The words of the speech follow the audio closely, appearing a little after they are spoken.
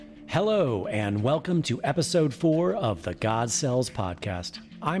Hello, and welcome to episode 4 of the God Cells podcast.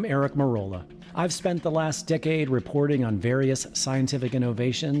 I'm Eric Marola. I've spent the last decade reporting on various scientific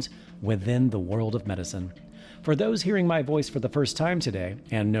innovations within the world of medicine. For those hearing my voice for the first time today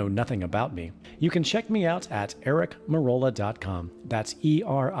and know nothing about me, you can check me out at ericmarola.com. That's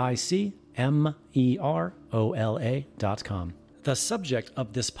EricMerola.com. The subject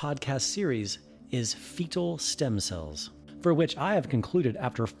of this podcast series is fetal stem cells, for which I have concluded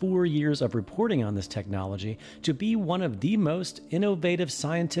after 4 years of reporting on this technology to be one of the most innovative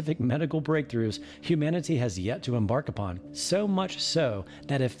scientific medical breakthroughs humanity has yet to embark upon. So much so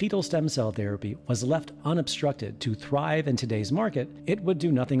that if fetal stem cell therapy was left unobstructed to thrive in today's market, it would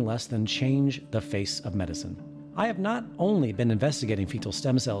do nothing less than change the face of medicine. I have not only been investigating fetal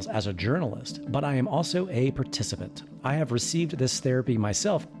stem cells as a journalist, but I am also a participant. I have received this therapy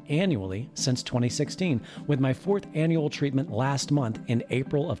myself annually since 2016, with my 4th annual treatment last month in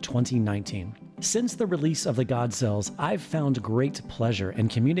April of 2019. Since the release of the God Cells, I've found great pleasure in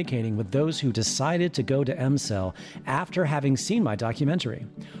communicating with those who decided to go to M-Cell after having seen my documentary.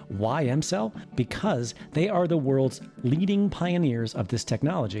 Why M-Cell? Because they are the world's leading pioneers of this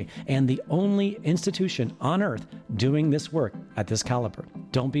technology and the only institution on Earth doing this work at this caliber.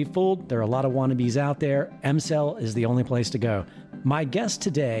 Don't be fooled, there are a lot of wannabes out there. M-Cell is the only place to go. My guest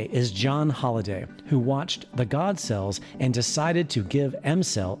today is John Holliday, who watched the God Cells and decided to give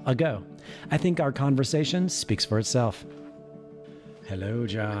M-Cell a go. I think our conversation speaks for itself. Hello,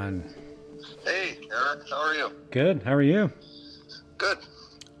 John. Hey, Eric. How are you? Good. How are you? Good.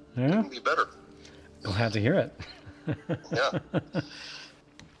 Yeah? Couldn't be better. Glad to hear it. Yeah.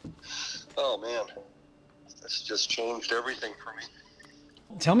 Oh, man. This just changed everything for me.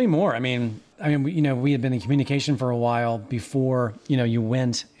 Tell me more. I mean, we had been in communication for a while before, you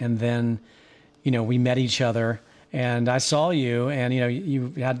went, and then, we met each other. And I saw you, and,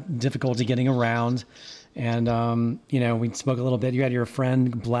 you had difficulty getting around. And, we spoke a little bit. You had your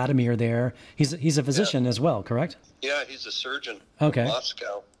friend Vladimir there. He's a physician as well, correct? Yeah, he's a surgeon in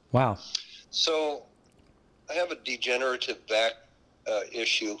Moscow. Wow. So I have a degenerative back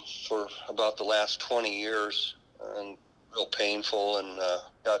issue for about the last 20 years, and real painful, and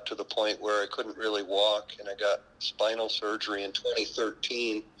got to the point where I couldn't really walk, and I got spinal surgery in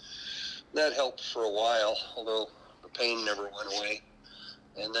 2013. That helped for a while, although the pain never went away.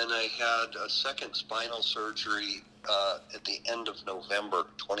 And then I had a second spinal surgery at the end of November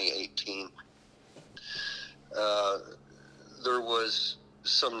 2018. There was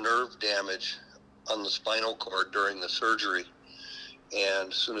some nerve damage on the spinal cord during the surgery, and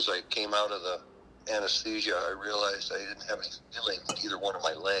as soon as I came out of the anesthesia, I realized I didn't have any feeling in either one of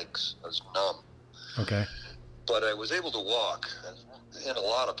my legs. I was numb. Okay. But I was able to walk. In a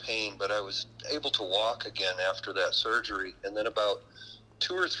lot of pain, but I was able to walk again after that surgery. And then about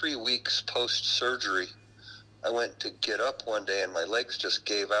 2 or 3 weeks post-surgery, I went to get up one day and my legs just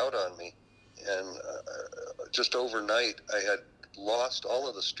gave out on me. And just overnight, I had lost all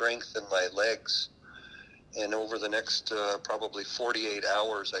of the strength in my legs. And over the next probably 48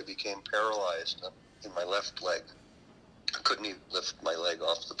 hours, I became paralyzed in my left leg. I couldn't even lift my leg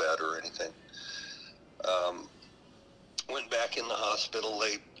off the bed or anything. Went back in the hospital.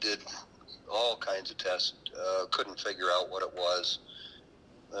 They did all kinds of tests. Couldn't figure out what it was.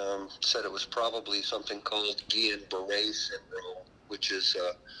 Said it was probably something called Guillain-Barré syndrome, which is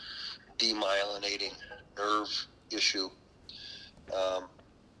a demyelinating nerve issue,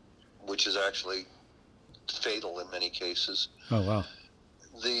 which is actually fatal in many cases. Oh, wow.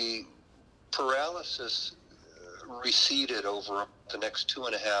 The paralysis receded over the next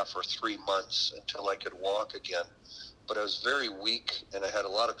 2.5 or 3 months until I could walk again. But I was very weak, and I had a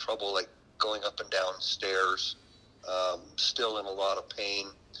lot of trouble, like going up and down stairs, still in a lot of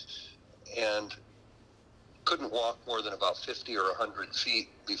pain, and couldn't walk more than about 50 or 100 feet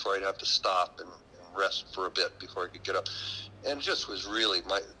before I'd have to stop and rest for a bit before I could get up. And it just was really,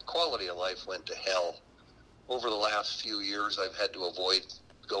 my quality of life went to hell. Over the last few years, I've had to avoid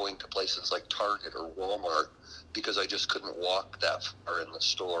going to places like Target or Walmart because I just couldn't walk that far in the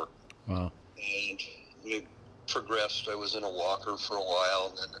store. Wow. And it progressed. I was in a walker for a while,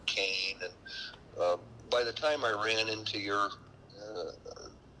 and then a cane. And by the time I ran into your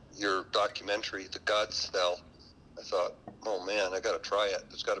documentary, The God Cell, I thought, oh man, I got to try it.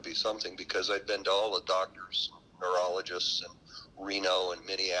 There's got to be something, because I'd been to all the doctors, neurologists in Reno and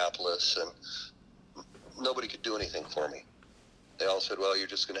Minneapolis, and nobody could do anything for me. They all said, well, you're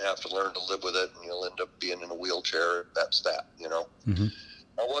just going to have to learn to live with it, and you'll end up being in a wheelchair. That's that, Mm-hmm.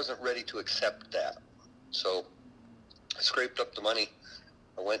 I wasn't ready to accept that. So I scraped up the money.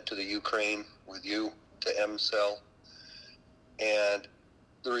 I went to the Ukraine with you to M-Cell, and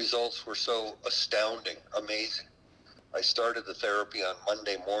the results were so astounding, amazing. I started the therapy on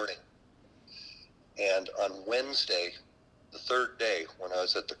Monday morning, and on Wednesday, the third day, when I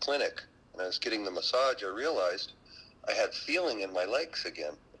was at the clinic and I was getting the massage, I realized I had feeling in my legs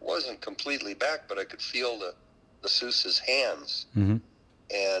again. It wasn't completely back, but I could feel the masseuse's hands. Mm-hmm.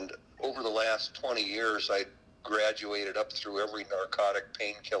 And over the last 20 years, I graduated up through every narcotic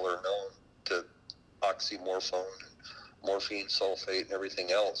painkiller known to oxymorphone, morphine sulfate, and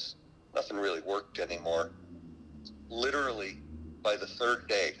everything else. Nothing really worked anymore. Literally, by the third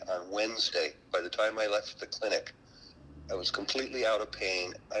day, on Wednesday, by the time I left the clinic, I was completely out of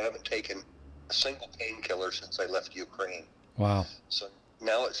pain. I haven't taken a single painkiller since I left Ukraine. Wow. So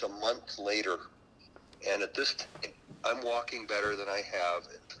now it's a month later, and at this point, I'm walking better than I have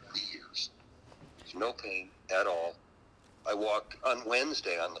in 3 years. There's no pain at all. I walked on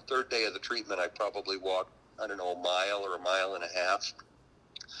Wednesday, on the third day of the treatment, I probably walked, I don't know, a mile or a mile and a half.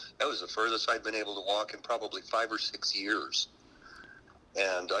 That was the furthest I'd been able to walk in probably 5 or 6 years.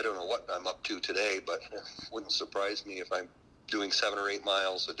 And I don't know what I'm up to today, but it wouldn't surprise me if I'm doing 7 or 8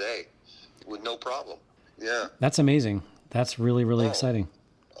 miles a day with no problem. Yeah. That's amazing. That's really, really exciting.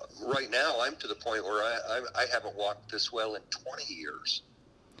 Right now, I'm to the point where I haven't walked this well in 20 years.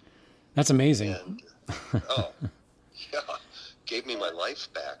 That's amazing. And, yeah, gave me my life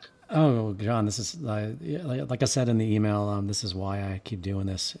back. Oh, John, this is like I said in the email. This is why I keep doing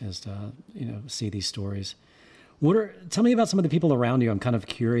this, is to see these stories. Tell me about some of the people around you. I'm kind of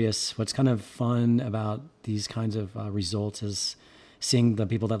curious. What's kind of fun about these kinds of results is seeing the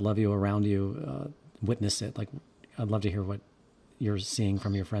people that love you around you witness it. Like, I'd love to hear what you're seeing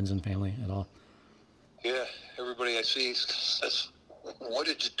from your friends and family at all. Yeah, everybody I see says, "What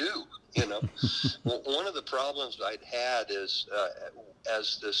did you do?" Well, one of the problems I'd had is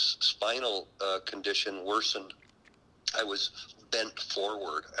as this spinal condition worsened, I was bent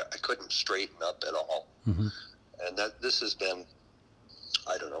forward. I couldn't straighten up at all. Mm-hmm. And this has been,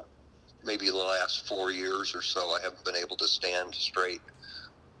 I don't know, maybe the last 4 years or so, I haven't been able to stand straight.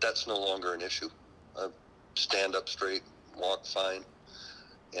 That's no longer an issue. I stand up straight, walk fine,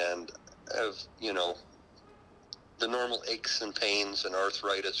 and have, the normal aches and pains and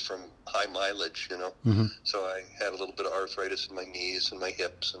arthritis from high mileage, Mm-hmm. So I had a little bit of arthritis in my knees and my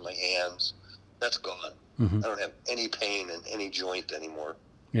hips and my hands. That's gone. Mm-hmm. I don't have any pain in any joint anymore.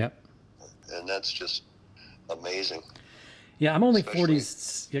 Yep. And that's just amazing. Yeah, I'm only 40.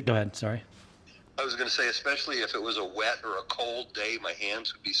 Yeah, go ahead. Sorry. I was going to say, especially if it was a wet or a cold day, my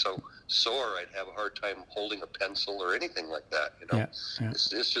hands would be so sore, I'd have a hard time holding a pencil or anything like that. Yeah. It's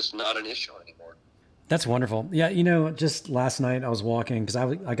just not an issue anymore. That's wonderful. Yeah, just last night I was walking because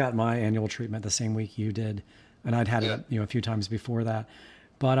I got my annual treatment the same week you did, and I'd had it a few times before that.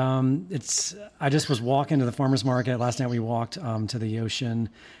 But I just was walking to the farmer's market. Last night we walked to the ocean,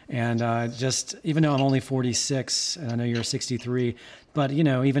 and even though I'm only 46 and I know you're 63, but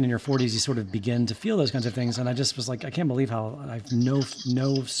even in your 40s, you sort of begin to feel those kinds of things. And I just was like, I can't believe how I have no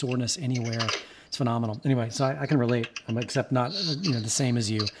soreness anywhere. It's phenomenal. Anyway, so I can relate, except not the same as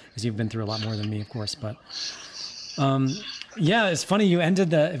you, because you've been through a lot more than me, of course. But yeah, it's funny. You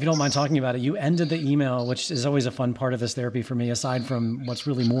ended if you don't mind talking about it, you ended the email, which is always a fun part of this therapy for me, aside from what's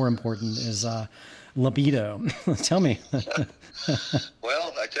really more important is libido. Tell me.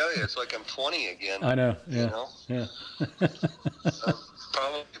 Well, I tell you, it's like I'm 20 again. I know. Yeah. Yeah.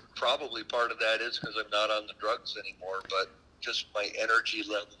 Probably part of that is because I'm not on the drugs anymore, but just my energy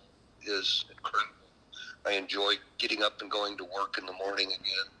level is incredible. I enjoy getting up and going to work in the morning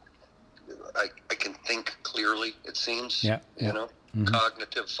again. I can think clearly, it seems. Yeah. Mm-hmm.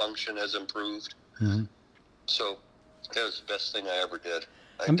 Cognitive function has improved. Mm-hmm. So that was the best thing I ever did.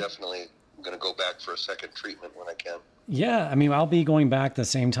 I'm definitely going to go back for a second treatment when I can. Yeah, I'll be going back the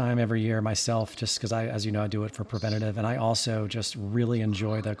same time every year myself, just because as you know, I do it for preventative, and I also just really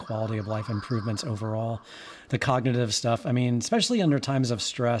enjoy the quality of life improvements overall, the cognitive stuff. Especially under times of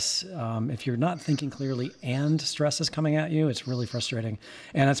stress, if you're not thinking clearly and stress is coming at you, it's really frustrating.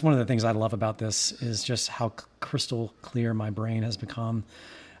 And that's one of the things I love about this is just how crystal clear my brain has become.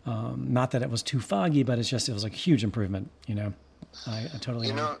 Not that it was too foggy, but it was a huge improvement. I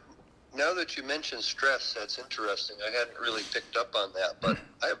totally. Now that you mention stress, that's interesting. I hadn't really picked up on that, but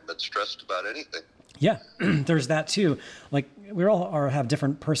I haven't been stressed about anything. Yeah, there's that too. Like we all have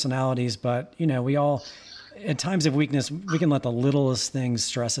different personalities, but we all, at times of weakness, we can let the littlest things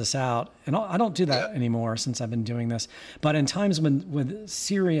stress us out. And I don't do that anymore since I've been doing this. But in times when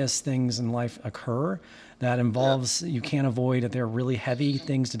serious things in life occur that involves, you can't avoid that they're really heavy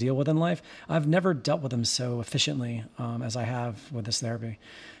things to deal with in life, I've never dealt with them so efficiently as I have with this therapy.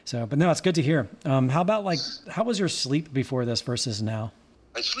 So, but no, it's good to hear. How about how was your sleep before this versus now?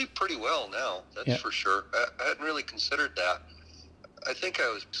 I sleep pretty well now, that's for sure. I hadn't really considered that. I think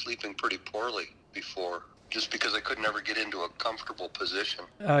I was sleeping pretty poorly before, just because I could never get into a comfortable position.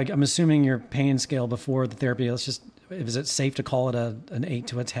 I'm assuming your pain scale before the therapy, is it safe to call it an 8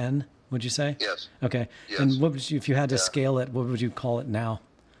 to a 10, would you say? Yes. Okay. Yes. And what would you, if you had to scale it, what would you call it now?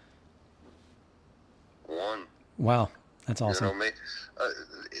 1. Wow. That's awesome. You know,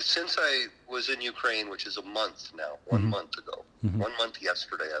 since I was in Ukraine, which is a month now, 1 month ago, 1 month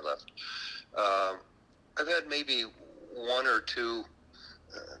yesterday I left, I've had maybe 1 or 2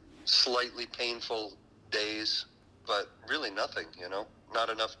 slightly painful days, but really nothing, you know, not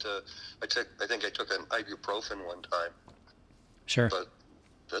enough to, I think I took an ibuprofen one time. Sure. But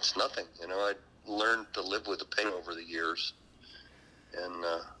that's nothing, you know. I learned to live with the pain over the years, and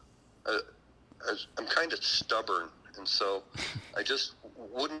I'm kind of stubborn, and so I just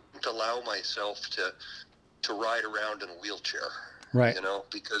wouldn't allow myself to ride around in a wheelchair, right? You know,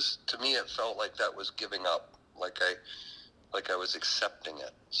 because to me it felt like that was giving up, like I was accepting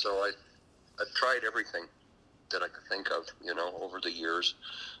it. So I've tried everything that I could think of, you know, over the years.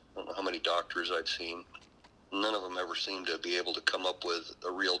 I don't know how many doctors I've seen. None of them ever seem to be able to come up with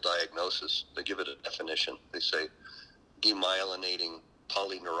a real diagnosis. They give it a definition. They say demyelinating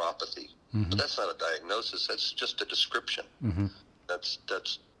polyneuropathy. But that's not a diagnosis. That's just a description. That's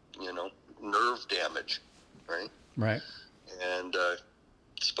you know, nerve damage, right? Right. And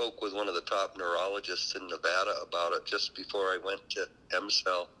spoke with one of the top neurologists in Nevada about it just before I went to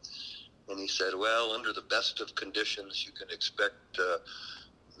MCell. And he said, well, under the best of conditions, you can expect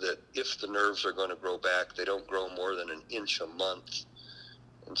that if the nerves are going to grow back, they don't grow more than an inch a month.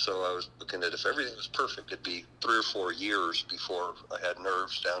 And so I was looking at, if everything was perfect, it'd be 3 or 4 years before I had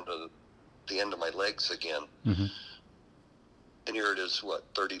nerves down to the end of my legs again. And here it is,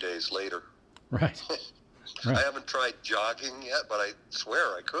 30 days later. Right. Right. I haven't tried jogging yet, but I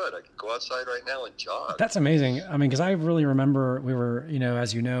swear I could go outside right now and jog. That's amazing. I mean, because I really remember we were, you know,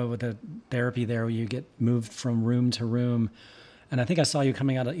 as you know, with the therapy there, you get moved from room to room. And I think I saw you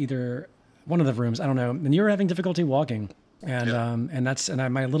coming out of either one of the rooms, I don't know, and you were having difficulty walking. And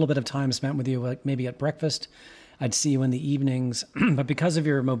my little bit of time spent with you, like maybe at breakfast, I'd see you in the evenings, but because of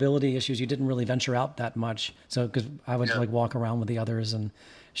your mobility issues, you didn't really venture out that much. So, because I would like walk around with the others and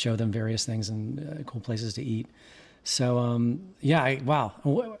show them various things and cool places to eat. So,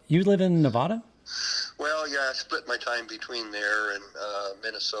 wow. You live in Nevada? Well, yeah, I split my time between there and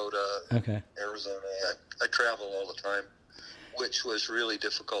Minnesota, Arizona. I travel all the time, which was really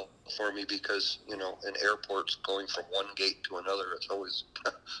difficult for me because, you know, in airports, going from one gate to another, it's always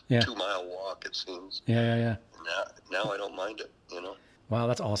a 2-mile walk, it seems. Yeah. Now I don't mind it, you know. Wow,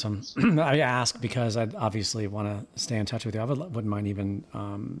 that's awesome. I ask because I obviously want to stay in touch with you. I wouldn't mind even,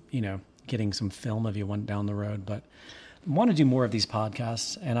 you know, getting some film of you down the road, but I want to do more of these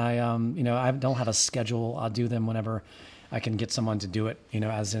podcasts. And I, you know, I don't have a schedule. I'll do them whenever I can get someone to do it, you know,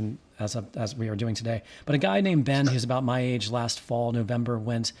 as we are doing today. But a guy named Ben, who's about my age, last fall, November,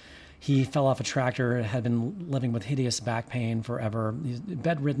 he fell off a tractor, had been living with hideous back pain forever. He's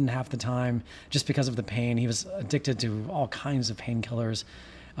bedridden half the time just because of the pain. He was addicted to all kinds of painkillers,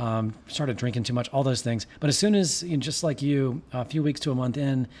 started drinking too much, all those things. But as soon as, you know, just like you, a few weeks to a month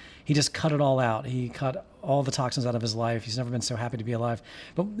in, he just cut it all out. He cut all the toxins out of his life. He's never been so happy to be alive.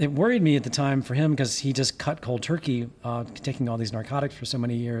 But it worried me at the time for him because he just cut cold turkey, taking all these narcotics for so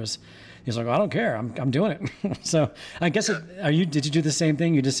many years. He's like, I don't care. I'm doing it. So I guess did you do the same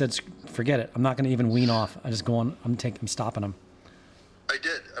thing? You just said, forget it. I'm not going to even wean off. I just go on. I'm stopping them. I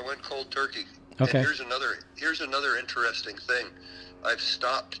did. I went cold turkey. Okay. And here's another interesting thing. I've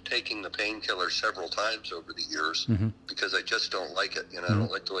stopped taking the painkiller several times over the years because I just don't like it. You know, I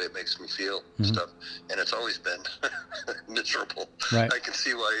don't like the way it makes me feel and stuff. And it's always been miserable. Right. I can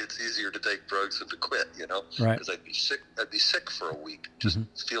see why it's easier to take drugs than to quit, you know, right. Because I'd be sick for a week, just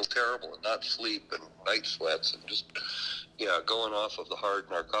feel terrible and not sleep and night sweats and just, going off of the hard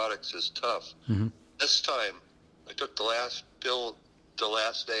narcotics is tough. This time I took the last pill the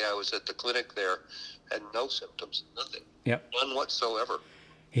last day I was at the clinic there, had no symptoms, nothing. Yep. None whatsoever.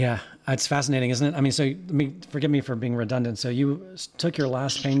 Yeah, it's fascinating, isn't it? I mean, so forgive me for being redundant. So you took your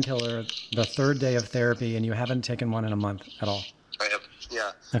last painkiller the 3rd day of therapy, and you haven't taken one in a month at all. I have,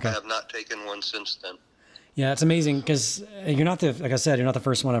 Okay. I have not taken one since then. Yeah, it's amazing because you're not like I said, you're not the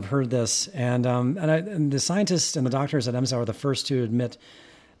first one. I've heard this, and the scientists and the doctors at EMSA are the first to admit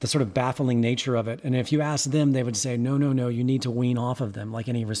the sort of baffling nature of it. And if you ask them, they would say, no, you need to wean off of them like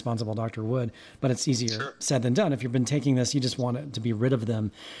any responsible doctor would. But it's easier said than done. If you've been taking this, you just want it to be rid of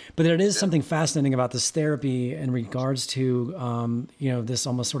them. But there is something fascinating about this therapy in regards to, this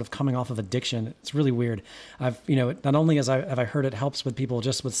almost sort of coming off of addiction. It's really weird. Not only have I heard it helps with people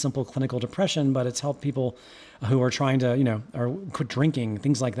just with simple clinical depression, but it's helped people who are trying to, or quit drinking,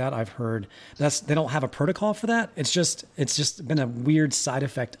 things like that. I've heard they don't have a protocol for that. It's just been a weird side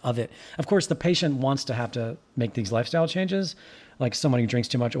effect of it. Of course, the patient wants to have to make these lifestyle changes, like someone who drinks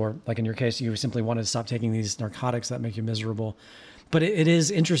too much, or like in your case, you simply wanted to stop taking these narcotics that make you miserable. But it is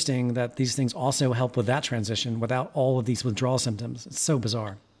interesting that these things also help with that transition without all of these withdrawal symptoms. It's so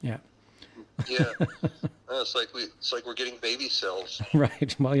bizarre. Yeah. Yeah. It's like we're getting baby cells.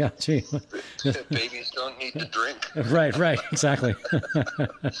 Right. Well, yeah. Gee. Babies don't need to drink. Right. Exactly.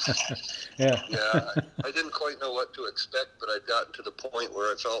 Yeah. Yeah. I didn't quite know what to expect, but I'd gotten to the point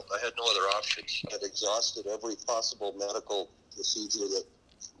where I felt I had no other options. I'd exhausted every possible medical procedure that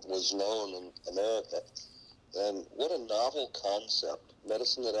was known in America. And what a novel concept.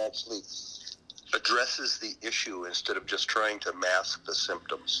 Medicine that actually addresses the issue instead of just trying to mask the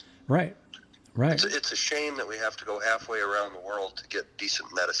symptoms. Right. It's a shame that we have to go halfway around the world to get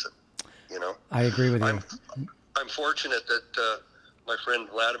decent medicine, I agree with you. I'm fortunate that my friend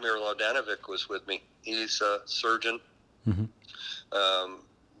Vladimir Laudanovic was with me. He's a surgeon,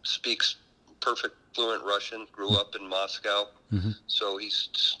 speaks perfect fluent Russian, grew up in Moscow, so he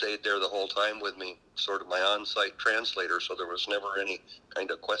stayed there the whole time with me, sort of my on-site translator, so there was never any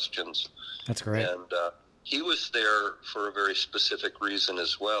kind of questions. That's great. And he was there for a very specific reason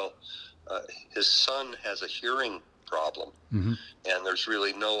as well. His son has a hearing problem, and there's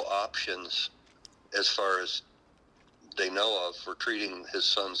really no options as far as they know of for treating his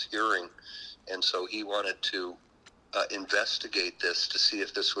son's hearing. And so he wanted to investigate this to see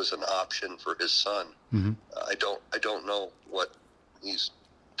if this was an option for his son. I don't know what he's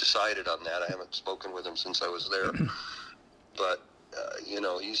decided on that. I haven't spoken with him since I was there, but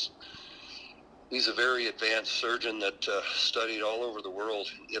he's a very advanced surgeon that studied all over the world,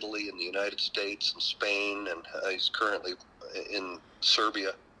 in Italy and the United States and Spain, and he's currently in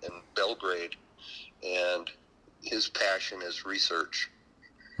Serbia and Belgrade, and his passion is research.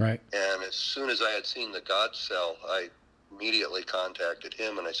 Right. And as soon as I had seen the God Cell, I immediately contacted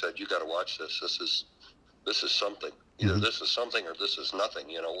him and I said, "You got to watch this. This is something. Either this is something or this is nothing.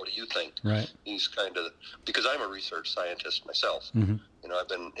 What do you think?" Right. He's kind of, because I'm a research scientist myself. I've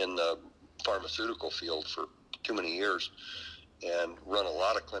been in the pharmaceutical field for too many years and run a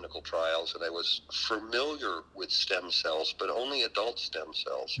lot of clinical trials, and I was familiar with stem cells, but only adult stem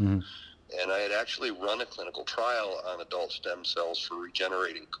cells. And I had actually run a clinical trial on adult stem cells for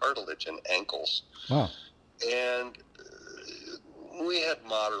regenerating cartilage in ankles. Wow. And we had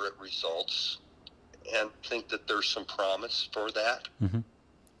moderate results and think that there's some promise for that,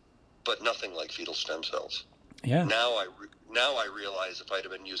 but nothing like fetal stem cells. Yeah. Now I realize if I'd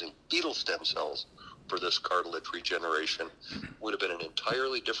have been using fetal stem cells for this cartilage regeneration, would have been an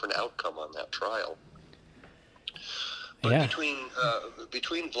entirely different outcome on that trial. But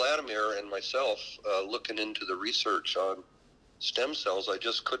between Vladimir and myself looking into the research on stem cells, I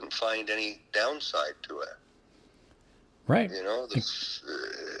just couldn't find any downside to it. Right. It's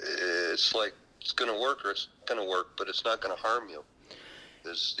like it's going to work or it's going to work, but it's not going to harm you.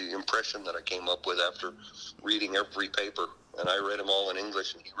 Is the impression that I came up with after reading every paper. And I read them all in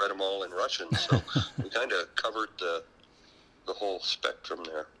English and he read them all in Russian. So we kind of covered the whole spectrum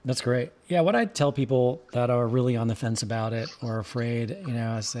there. That's great. Yeah, what I tell people that are really on the fence about it or afraid,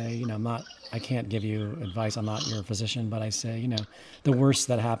 I say, I can't give you advice. I'm not your physician, but I say, the worst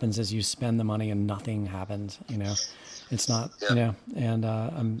that happens is you spend the money and nothing happens. It's not,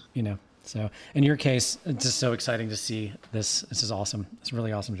 and so in your case, it's just so exciting to see this. This is awesome. It's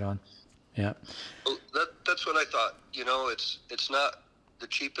really awesome, John. Yeah. Well, that's what I thought. It's not the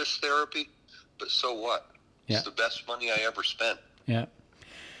cheapest therapy, but so what? It's the best money I ever spent. Yeah.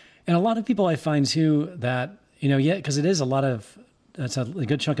 And a lot of people I find too that, because it is it's a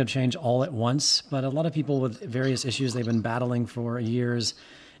good chunk of change all at once, but a lot of people with various issues they've been battling for years,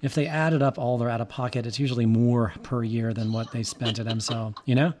 if they add it up all their out of pocket, it's usually more per year than what they spent at MCell,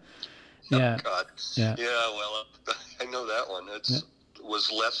 Yeah. Oh, God. Yeah. Yeah, well, I know that one. It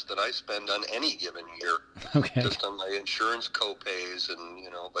was less than I spend on any given year. Okay. Just on my insurance co-pays and,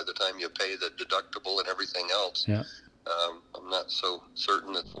 by the time you pay the deductible and everything else. Yeah. I'm not so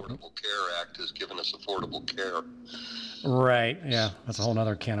certain that Affordable Care Act has given us affordable care. Right. Yeah. That's a whole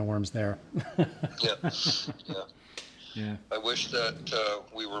other can of worms there. Yeah. I wish that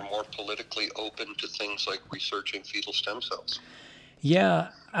we were more politically open to things like researching fetal stem cells. Yeah.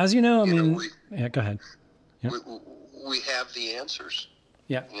 As you know, I You know, mean, yeah, go ahead. Yeah. we have the answers.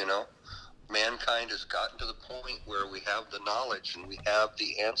 Yeah. You know, mankind has gotten to the point where we have the knowledge and we have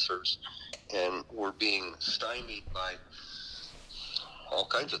the answers, and we're being stymied by all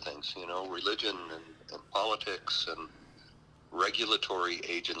kinds of things, you know, religion and politics and regulatory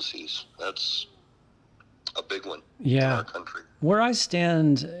agencies. That's a big one in our country. Where I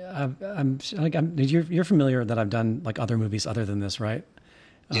stand, you're familiar that I've done like other movies other than this, right?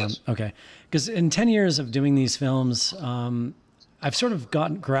 Yes. Okay. Because in 10 years of doing these films, I've sort of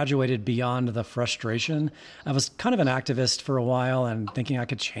graduated beyond the frustration. I was kind of an activist for a while and thinking I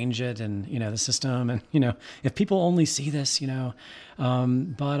could change it and, you know, the system and, you know, if people only see this, you know,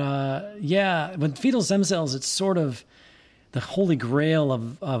 with fetal stem cells, it's sort of the holy grail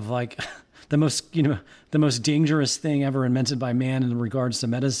of like the most dangerous thing ever invented by man in regards to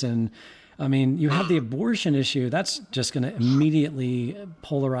medicine. I mean, you have the abortion issue. That's just going to immediately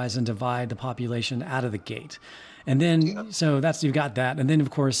polarize and divide the population out of the gate. And then, so you've got that. And then, of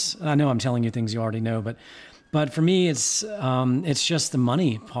course, I know I'm telling you things you already know, but for me, it's just the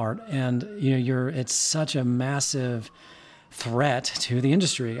money part. And, you know, it's such a massive threat to the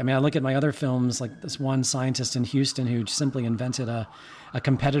industry. I mean, I look at my other films, like this one scientist in Houston who simply invented a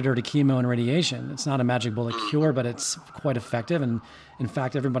competitor to chemo and radiation. It's not a magic bullet cure, but it's quite effective. And in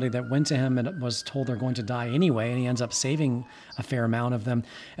fact, everybody that went to him and was told they're going to die anyway, and he ends up saving a fair amount of them.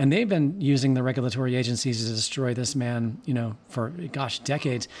 And they've been using the regulatory agencies to destroy this man, you know, for, gosh,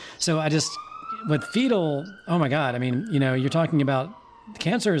 decades. So with fetal, oh my God, I mean, you know, you're talking about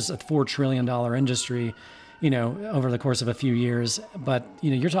cancer is a $4 trillion industry, you know, over the course of a few years. But,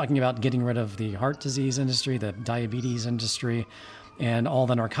 you know, you're talking about getting rid of the heart disease industry, the diabetes industry, and all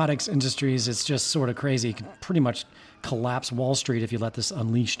the narcotics industries. It's just sort of crazy. You could pretty much collapse Wall Street if you let this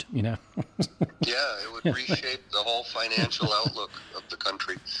unleashed, you know. Yeah, it would reshape the whole financial outlook of the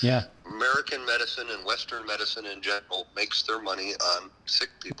country. Yeah. American medicine and Western medicine in general makes their money on sick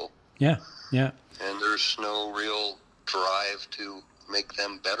people. Yeah, yeah. And there's no real drive to make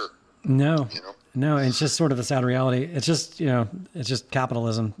them better. No, you know? No, it's just sort of the sad reality. It's just, you know, it's just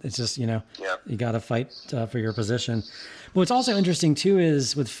capitalism. It's just, you know, You got to fight for your position. But what's also interesting too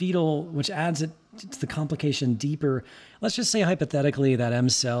is with fetal, which adds it to the complication deeper. Let's just say hypothetically that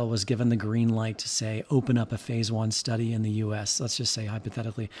MCell was given the green light to say, open up a phase 1 study in the US. Let's just say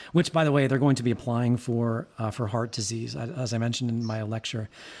hypothetically, which by the way, they're going to be applying for heart disease, as I mentioned in my lecture.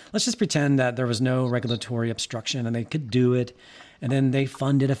 Let's just pretend that there was no regulatory obstruction and they could do it. And then they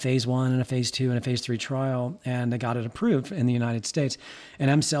funded a phase 1 and a phase 2 and a phase 3 trial, and they got it approved in the United States. And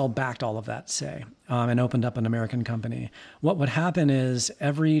MCell backed all of that, say, and opened up an American company. What would happen is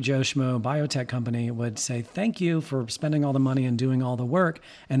every Joe Schmo biotech company would say, thank you for spending all the money and doing all the work.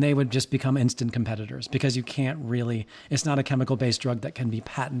 And they would just become instant competitors because you can't really, it's not a chemical-based drug that can be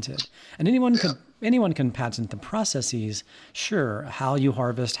patented. And anyone can patent the processes, sure, how you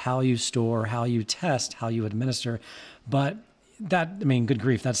harvest, how you store, how you test, how you administer, but good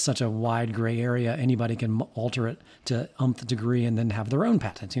grief, that's such a wide gray area. Anybody can alter it to umpth degree and then have their own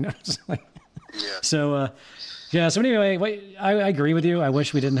patent, you know? So anyway, I agree with you. I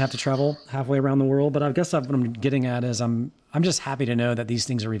wish we didn't have to travel halfway around the world, but I guess what I'm getting at is I'm just happy to know that these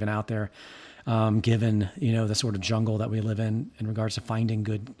things are even out there, given, you know, the sort of jungle that we live in regards to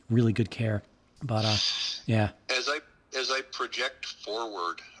finding really good care. But, yeah. As I project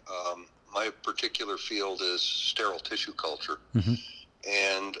forward, my particular field is sterile tissue culture. Mm-hmm.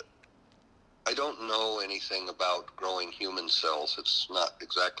 And I don't know anything about growing human cells. It's not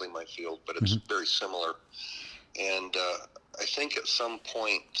exactly my field, but it's very similar. And I think at some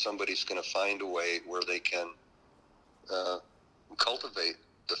point somebody's going to find a way where they can cultivate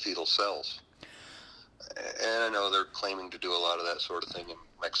the fetal cells. And I know they're claiming to do a lot of that sort of thing in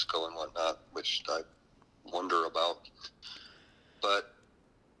Mexico and whatnot, which I wonder about. But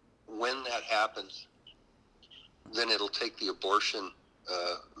when that happens, then it'll take the abortion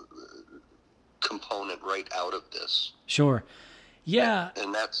component right out of this. Sure. Yeah.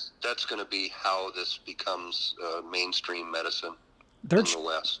 And that's going to be how this becomes mainstream medicine in the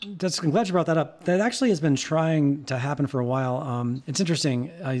West. I'm glad you brought that up. That actually has been trying to happen for a while. It's interesting.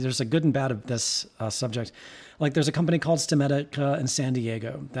 There's a good and bad of this subject. Like there's a company called Stemedica in San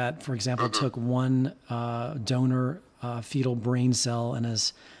Diego that, for example, took one donor fetal brain cell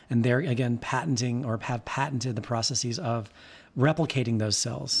and they're again patenting or have patented the processes of replicating those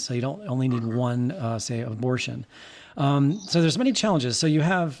cells. So you don't only need one, say, abortion. So there's many challenges. So you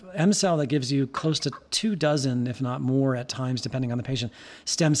have M-cell that gives you close to 24, if not more at times, depending on the patient,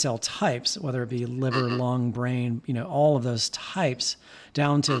 stem cell types, whether it be liver, lung, brain, all of those types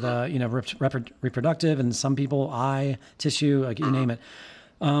down to the, reproductive, and some people eye, tissue, like you name it.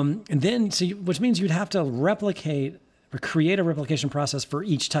 And then, which means you'd have to replicate or create a replication process for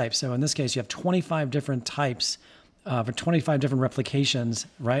each type. So in this case, you have 25 different types for 25 different replications,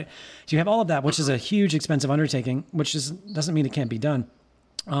 right? So you have all of that, which is a huge, expensive undertaking, which doesn't mean it can't be done.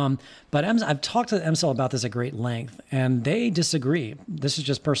 But I've talked to M-cell about this at great length, and they disagree. This is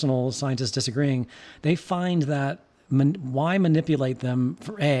just personal scientists disagreeing. They find that why manipulate them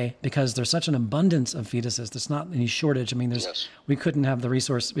because there's such an abundance of fetuses. There's not any shortage. I mean, we couldn't have the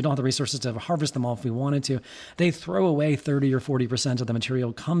resource. We don't have the resources to harvest them all if we wanted to. They throw away 30 or 40% of the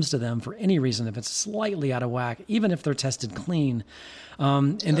material comes to them for any reason if it's slightly out of whack, even if they're tested clean.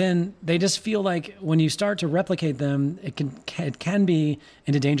 And then they just feel like when you start to replicate them, it can be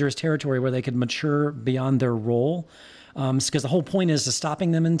into dangerous territory where they could mature beyond their role. Because the whole point is to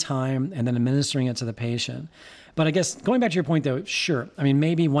stopping them in time and then administering it to the patient. But I guess going back to your point, though, sure. I mean,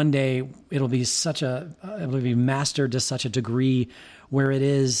 maybe one day it'll be mastered to such a degree where it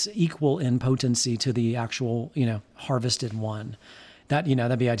is equal in potency to the actual, harvested one.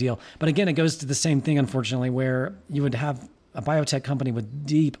 That'd be ideal. But again, it goes to the same thing, unfortunately, where you would have a biotech company with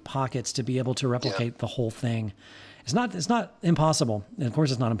deep pockets to be able to replicate the whole thing. It's not impossible. Of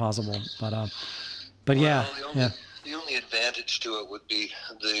course, it's not impossible. But yeah. The only advantage to it would be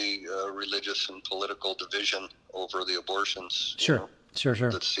the religious and political division over the abortions. Sure.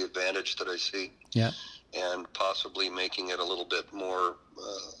 That's the advantage that I see. Yeah. And possibly making it a little bit more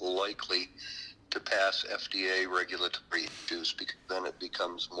likely to pass FDA regulatory issues, because then it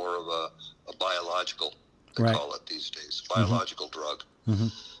becomes more of a biological, they call it these days, biological drug. Mm-hmm.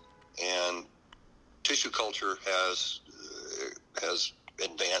 And tissue culture has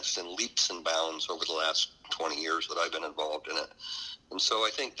advanced in leaps and bounds over the last 20 years that I've been involved in it. And so I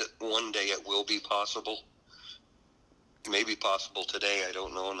think that one day it will be possible. Maybe possible today. I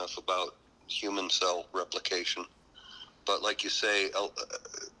don't know enough about human cell replication. But like you say,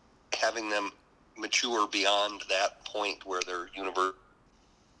 having them mature beyond that point where they're universally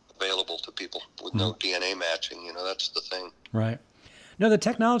available to people with no DNA matching, that's the thing. Right. No, the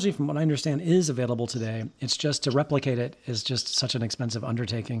technology, from what I understand, is available today. It's just to replicate it is just such an expensive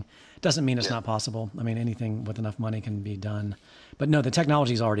undertaking. It doesn't mean it's not possible. I mean, anything with enough money can be done. But no, the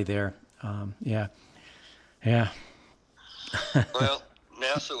technology is already there. Yeah. Well,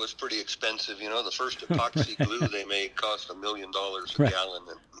 NASA was pretty expensive. The first epoxy glue they made cost $1 million a gallon.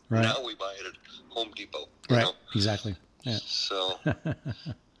 And now we buy it at Home Depot. Right, exactly. Yeah. So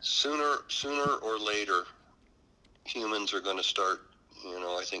sooner or later, humans are going to start,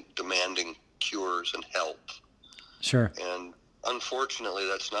 I think, demanding cures and help. Sure. And unfortunately,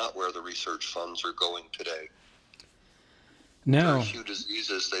 that's not where the research funds are going today. No. Very few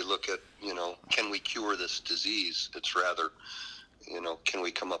diseases they look at, can we cure this disease? It's rather, can we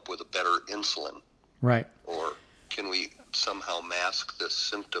come up with a better insulin? Right. Or can we somehow mask this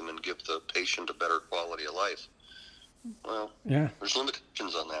symptom and give the patient a better quality of life? Well, there's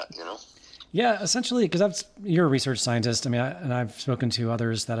limitations on that, Yeah, essentially, because you're a research scientist. I mean, and I've spoken to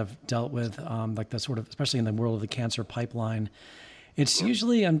others that have dealt with like the sort of, especially in the world of the cancer pipeline. It's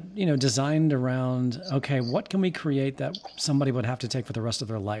usually, designed around, okay, what can we create that somebody would have to take for the rest of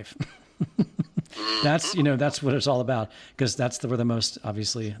their life? That's what it's all about, because that's where the most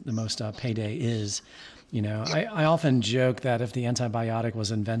payday is. I often joke that if the antibiotic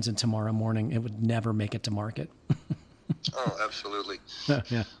was invented tomorrow morning, it would never make it to market. Oh, absolutely.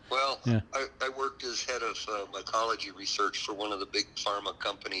 Yeah. Well, I worked as head of mycology research for one of the big pharma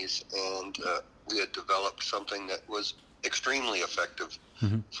companies, and we had developed something that was extremely effective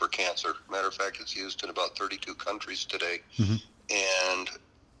for cancer. Matter of fact, it's used in about 32 countries today. And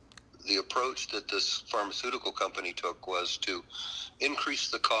the approach that this pharmaceutical company took was to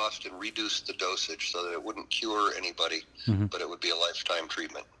increase the cost and reduce the dosage so that it wouldn't cure anybody, but it would be a lifetime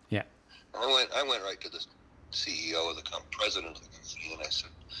treatment. Yeah. I went right to the CEO of the president of the company, and I said,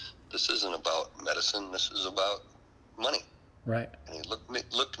 "This isn't about medicine. This is about money." Right. And he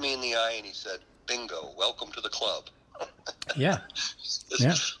looked me in the eye and he said, "Bingo! Welcome to the club." Yeah.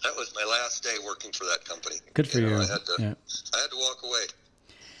 That was my last day working for that company. Good for you. I had to walk away.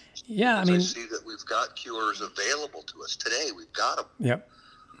 Yeah, I mean, I see that we've got cures available to us today. We've got them. Yep.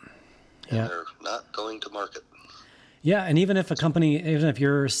 And they're not going to market. Yeah, and even if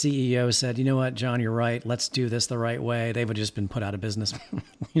your CEO said, you know what, John, you're right, let's do this the right way, they would just been put out of business.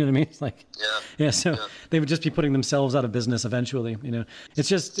 You know what I mean? It's like, so they would just be putting themselves out of business eventually. It's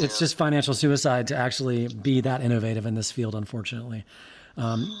just financial suicide to actually be that innovative in this field, unfortunately.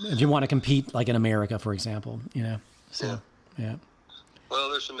 If you want to compete, like in America, for example, So, yeah. Well,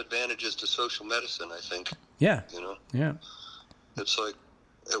 there's some advantages to social medicine, I think. Yeah. Yeah. It's like,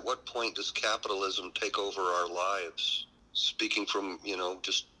 at what point does capitalism take over our lives? Speaking from,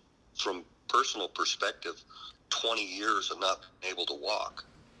 just from personal perspective, 20 years of not being able to walk.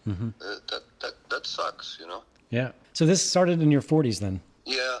 Mm-hmm. That sucks, Yeah. So this started in your 40s then?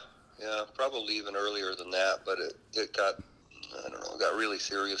 Yeah, probably even earlier than that, but it got, got really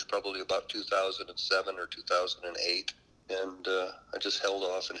serious probably about 2007 or 2008. And I just held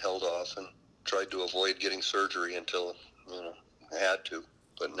off and tried to avoid getting surgery until, I had to.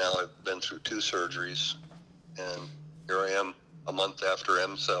 But now I've been through 2 surgeries, and here I am a month after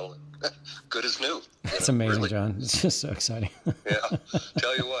M-Cell, good as new. That's amazing, really. John. It's just so exciting. Yeah.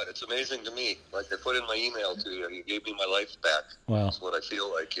 Tell you what, it's amazing to me. Like I put in my email to you, you gave me my life back. Wow. That's what I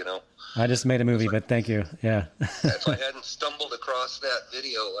feel like, I just made a movie, but thank you. Yeah. If I hadn't stumbled across that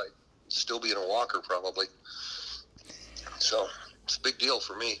video, I'd still be in a walker probably. So it's a big deal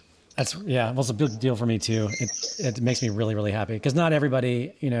for me. Well, it's a big deal for me too. It makes me really, really happy because not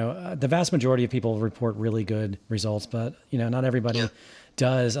everybody, the vast majority of people report really good results, but not everybody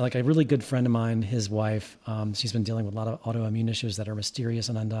does. Like a really good friend of mine, his wife, she's been dealing with a lot of autoimmune issues that are mysterious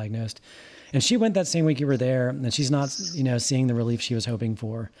and undiagnosed. And she went that same week you were there, and she's not, seeing the relief she was hoping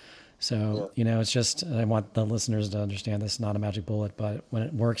for. So, it's just, I want the listeners to understand this is not a magic bullet, but when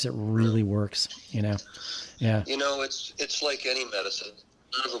it works, it really works, Yeah. It's like any medicine.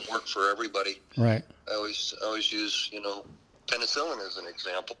 None of them work for everybody. Right. I always use, penicillin as an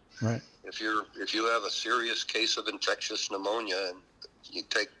example. Right. If you have a serious case of infectious pneumonia and you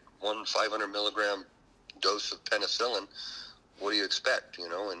take 1 500 milligram dose of penicillin, what do you expect?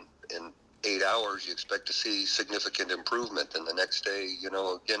 In 8 hours, you expect to see significant improvement, and the next day,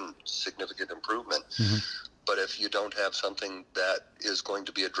 again, significant improvement. Mm-hmm. But if you don't have something that is going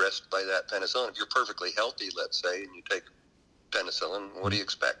to be addressed by that penicillin, if you're perfectly healthy, let's say, and you take penicillin, what do you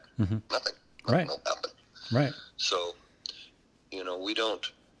expect? Mm-hmm. Nothing Right. will happen. Right. So,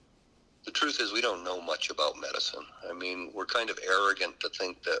 the truth is we don't know much about medicine. I mean, we're kind of arrogant to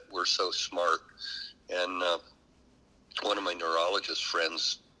think that we're so smart. And one of my neurologist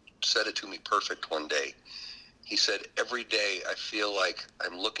friends said it to me perfect one day. He said, every day I feel like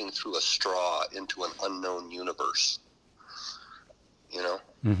I'm looking through a straw into an unknown universe.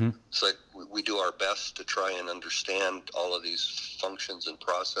 Mm-hmm. It's like we do our best to try and understand all of these functions and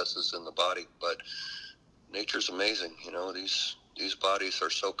processes in the body, but nature's amazing. These bodies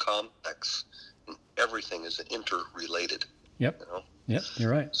are so complex, and everything is interrelated. Yep. Yep, you're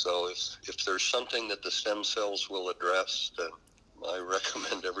right. So if there's something that the stem cells will address, then I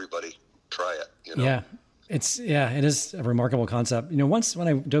recommend everybody try it. Yeah. It is a remarkable concept. Once when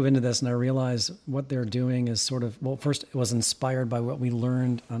I dove into this and I realized what they're doing is sort of, well, first it was inspired by what we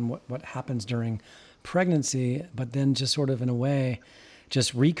learned on what happens during pregnancy, but then just sort of in a way,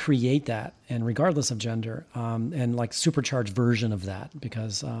 just recreate that, and regardless of gender, and like supercharged version of that,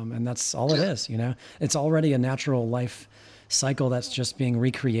 because, and that's all it is, it's already a natural life cycle that's just being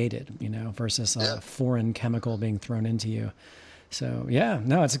recreated, versus a foreign chemical being thrown into you. So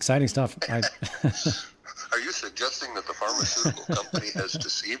it's exciting stuff. Are you suggesting that the pharmaceutical company has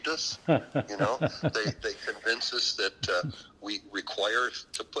deceived us? They convince us that we require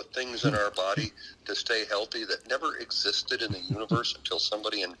to put things in our body to stay healthy that never existed in the universe until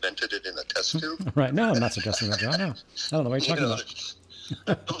somebody invented it in a test tube. Right. No, I'm not suggesting that, John. No. I don't know what you're talking about.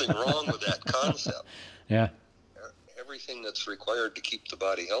 There's something wrong with that concept. Yeah. Everything that's required to keep the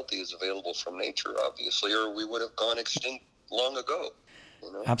body healthy is available from nature, obviously, or we would have gone extinct long ago.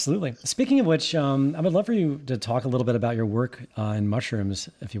 Absolutely. Speaking of which, I would love for you to talk a little bit about your work in mushrooms,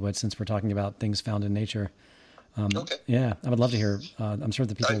 if you would, since we're talking about things found in nature. Okay. Yeah, I would love to hear. I'm sure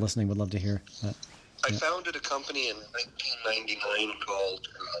the people listening would love to hear that. I founded a company in 1999 called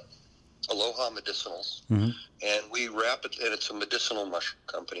Aloha Medicinals, mm-hmm. and it's a medicinal mushroom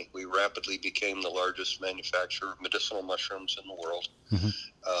company. We rapidly became the largest manufacturer of medicinal mushrooms in the world. Mm-hmm.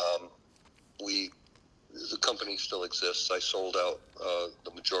 The company still exists. I sold out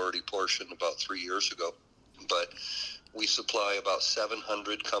the majority portion about 3 years ago. But we supply about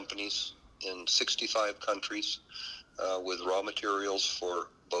 700 companies in 65 countries with raw materials for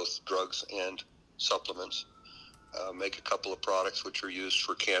both drugs and supplements. Make a couple of products which are used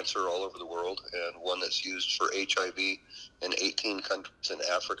for cancer all over the world, and one that's used for HIV in 18 countries in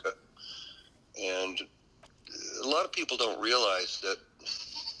Africa. And a lot of people don't realize that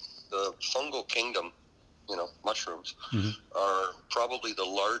the fungal kingdom, mushrooms, are probably the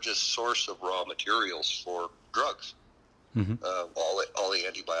largest source of raw materials for drugs. All the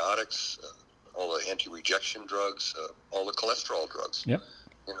antibiotics, all the anti-rejection drugs, all the cholesterol drugs. Yep.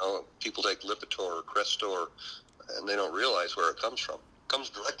 People take Lipitor or Crestor, and they don't realize where it comes from. It comes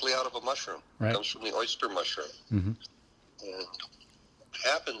directly out of a mushroom. Right. It comes from the oyster mushroom. And what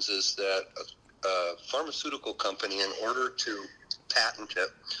happens is that a pharmaceutical company, in order to patent it,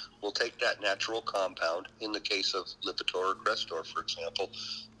 will take that natural compound. In the case of Lipitor or Crestor, for example,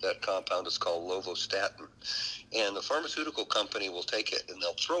 that compound is called lovastatin. And the pharmaceutical company will take it and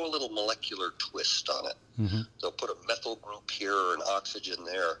they'll throw a little molecular twist on it. They'll put a methyl group here or an oxygen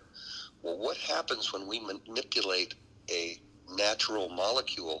there. Well, what happens when we manipulate a natural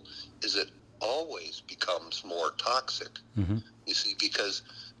molecule is it always becomes more toxic. You see, because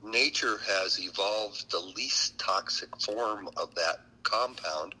nature has evolved the least toxic form of that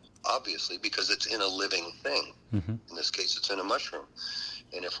compound, obviously, because it's in a living thing. In this case, it's in a mushroom.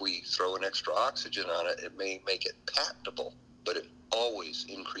 And if we throw an extra oxygen on it, it may make it patentable, but it always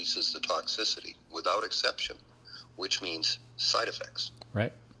increases the toxicity without exception, which means side effects.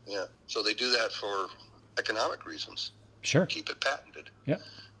 Right. Yeah. So they do that for economic reasons. Sure. Keep it patented. Yeah.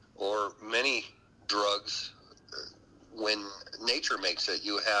 Or many drugs, when nature makes it,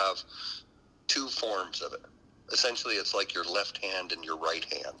 you have two forms of it. Essentially, it's like your left hand and your right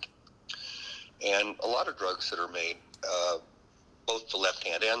hand. And a lot of drugs that are made, both the left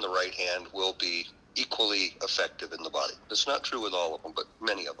hand and the right hand will be equally effective in the body. It's not true with all of them, but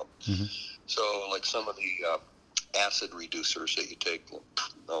many of them. So like some of the acid reducers that you take,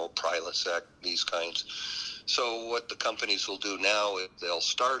 Prilosec, these kinds. So what the companies will do now is they'll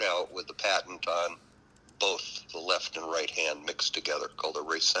start out with the patent on both the left and right hand mixed together, called a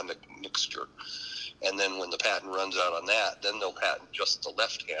racemic mixture. And then when the patent runs out on that, then they'll patent just the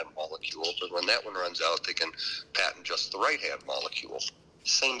left-hand molecule. But when that one runs out, they can patent just the right-hand molecule.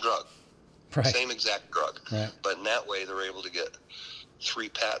 Same drug. Right. Same exact drug. Right. But in that way, they're able to get 3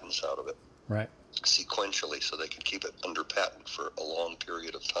 patents out of it. Right. Sequentially, so they can keep it under patent for a long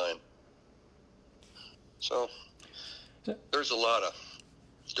period of time. So there's a lot of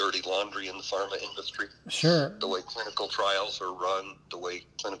dirty laundry in the pharma industry. Sure. The way clinical trials are run, the way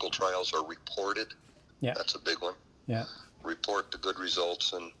clinical trials are reported. Yeah. That's a big one. Yeah. Report the good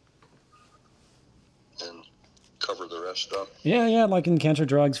results and cover the rest up. Yeah. Like in cancer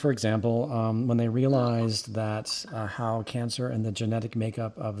drugs, for example, when they realized that how cancer and the genetic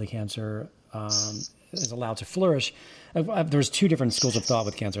makeup of the cancer is allowed to flourish, there's 2 different schools of thought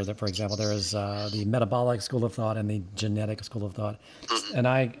with cancer. That, for example, there is the metabolic school of thought and the genetic school of thought. And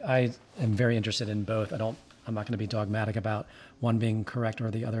I am very interested in both. I'm not going to be dogmatic about one being correct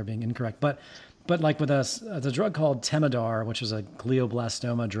or the other being incorrect. But like with us, the drug called Temodar, which is a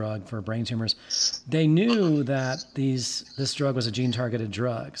glioblastoma drug for brain tumors, they knew that this drug was a gene-targeted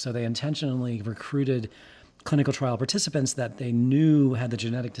drug. So they intentionally recruited clinical trial participants that they knew had the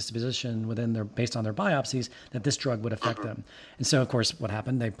genetic disposition based on their biopsies, that this drug would affect them. And so, of course, what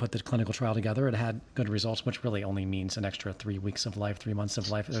happened? They put the clinical trial together. It had good results, which really only means an extra 3 weeks of life, 3 months of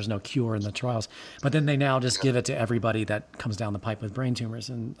life. There's no cure in the trials. But then they now just give it to everybody that comes down the pipe with brain tumors.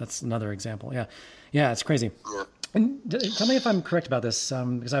 And that's another example. Yeah, it's crazy. And tell me if I'm correct about this,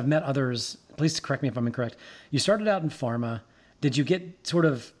 because I've met others. Please correct me if I'm incorrect. You started out in pharma. Did you get sort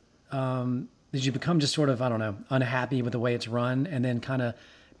of... did you become just sort of, I don't know, unhappy with the way it's run and then kind of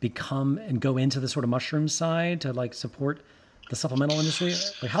become and go into the sort of mushroom side to like support the supplemental industry?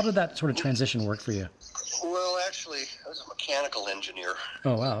 Like, how did that sort of transition work for you? Well, actually, I was a mechanical engineer.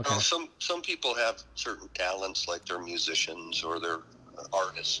 Oh, wow. Okay. Some people have certain talents, like they're musicians or they're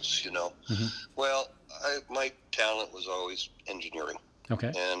artists, Well, my talent was always engineering.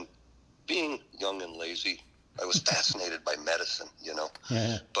 Okay. And being young and lazy, I was fascinated by medicine,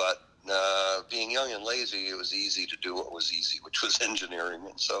 Yeah. But being young and lazy, it was easy to do what was easy, which was engineering.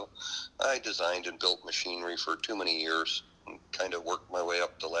 And so I designed and built machinery for too many years and kind of worked my way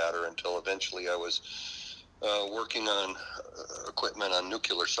up the ladder until eventually I was working on equipment on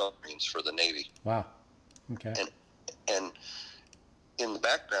nuclear submarines for the Navy. Wow. Okay. And in the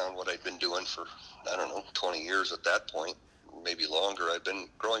background, what I'd been doing for, 20 years at that point, maybe longer, I'd been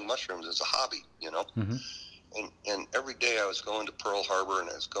growing mushrooms as a hobby, And every day I was going to Pearl Harbor and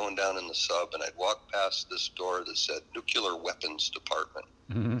I was going down in the sub and I'd walk past this door that said Nuclear Weapons Department.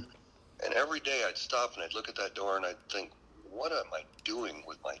 And every day I'd stop and I'd look at that door and I'd think, what am I doing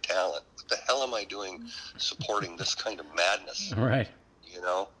with my talent? What the hell am I doing supporting this kind of madness? Right.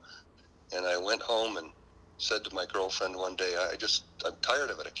 And I went home and said to my girlfriend one day, I'm tired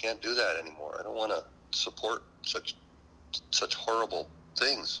of it. I can't do that anymore. I don't want to support such horrible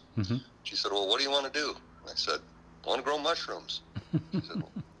things. Mm-hmm. She said, well, what do you want to do? I said, I want to grow mushrooms. She said,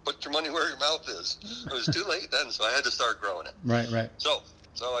 well, put your money where your mouth is. It was too late then, so I had to start growing it. Right. So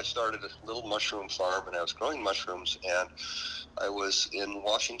I started a little mushroom farm, and I was growing mushrooms, and I was in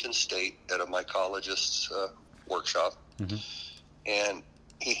Washington State at a mycologist's workshop, mm-hmm. and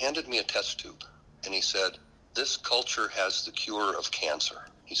he handed me a test tube, and he said, this culture has the cure of cancer.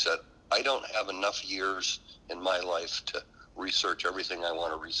 He said, I don't have enough years in my life to research everything I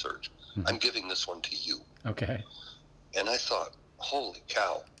want to research. Mm-hmm. I'm giving this one to you. Okay. And I thought, holy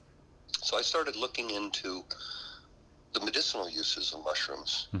cow. So I started looking into the medicinal uses of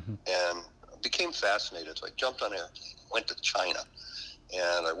mushrooms, mm-hmm. and became fascinated. So I jumped on an airplane, went to China,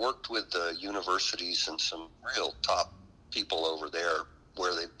 and I worked with the universities and some real top people over there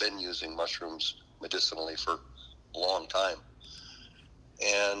where they've been using mushrooms medicinally for a long time,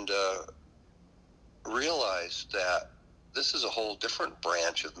 and realized that this is a whole different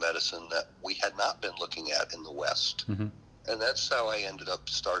branch of medicine that we had not been looking at in the West. Mm-hmm. And that's how I ended up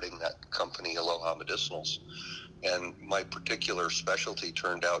starting that company, Aloha Medicinals. And my particular specialty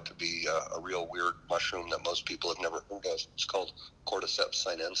turned out to be a real weird mushroom that most people have never heard of. It's called Cordyceps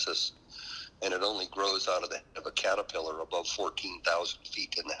sinensis, and it only grows out of the head of a caterpillar above 14,000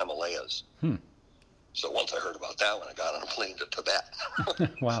 feet in the Himalayas. So once I heard about that one, I got on a plane to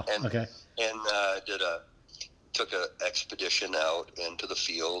Tibet. Wow. Okay. And took an expedition out into the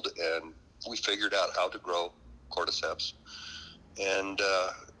field, and we figured out how to grow cordyceps, and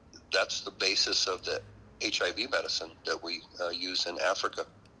that's the basis of the HIV medicine that we use in Africa.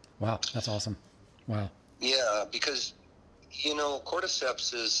 Wow, that's awesome. Wow. Yeah, because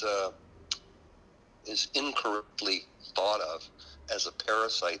cordyceps is incorrectly thought of as a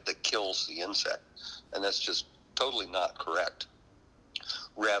parasite that kills the insect, and that's just totally not correct.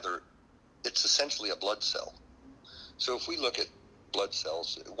 Rather, it's essentially a blood cell. So if we look at blood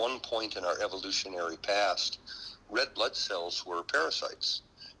cells, at one point in our evolutionary past, red blood cells were parasites,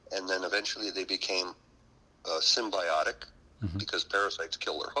 and then eventually they became symbiotic, mm-hmm. because parasites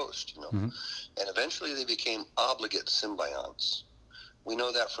kill their host, mm-hmm. and eventually they became obligate symbionts. We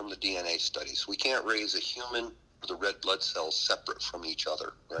know that from the DNA studies. We can't raise a human with the red blood cells separate from each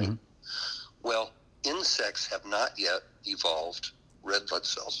other, right? Mm-hmm. Well, insects have not yet evolved red blood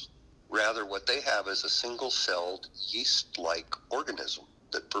cells. Rather, what they have is a single-celled yeast-like organism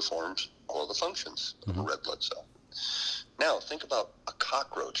that performs all of the functions of a red blood cell. Now, think about a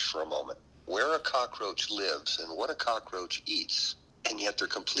cockroach for a moment. Where a cockroach lives and what a cockroach eats, and yet they're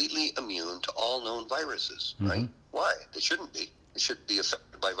completely immune to all known viruses, right? Why? They shouldn't be. They should be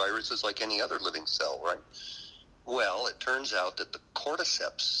affected by viruses like any other living cell, right? Well, it turns out that the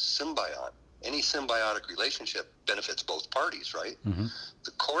cordyceps symbiont, any symbiotic relationship benefits both parties, right? Mm-hmm.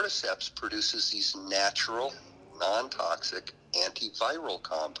 The cordyceps produces these natural, non-toxic antiviral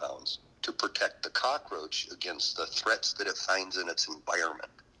compounds to protect the cockroach against the threats that it finds in its environment.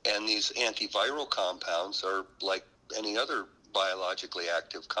 And these antiviral compounds are like any other biologically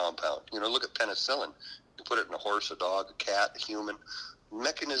active compound. Look at penicillin. You put it in a horse, a dog, a cat, a human.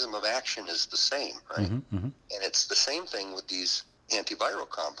 Mechanism of action is the same, right? Mm-hmm. And it's the same thing with these antiviral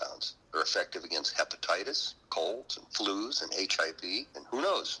compounds. They're effective against hepatitis, colds, and flus, and HIV, and who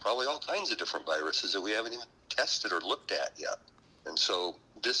knows, probably all kinds of different viruses that we haven't even tested or looked at yet. And so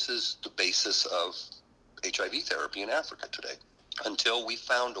this is the basis of HIV therapy in Africa today. Until we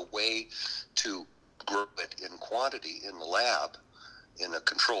found a way to grow it in quantity in the lab in a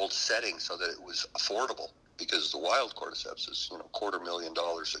controlled setting so that it was affordable, because the wild cordyceps is,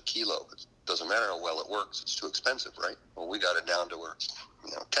 $250,000 a kilo. It doesn't matter how well it works. It's too expensive, right? Well, we got it down to where it's,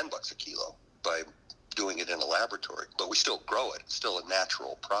 $10 a kilo by doing it in a laboratory, but we still grow it. It's still a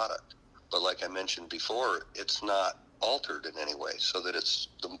natural product. But like I mentioned before, it's not altered in any way so that it's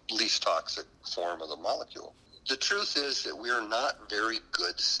the least toxic form of the molecule. The truth is that we are not very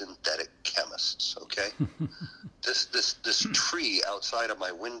good synthetic chemists, okay? This tree outside of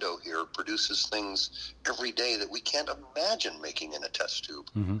my window here produces things every day that we can't imagine making in a test tube.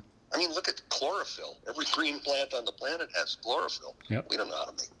 Mm-hmm. I mean, look at chlorophyll. Every green plant on the planet has chlorophyll. Yep. We don't know how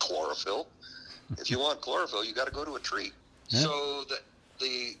to make chlorophyll. If you want chlorophyll, you got to go to a tree. Yeah. So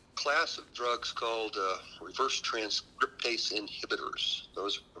the class of drugs called reverse transcriptase inhibitors,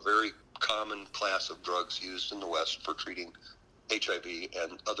 those are a very common class of drugs used in the West for treating HIV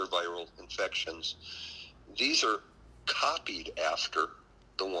and other viral infections. These are copied after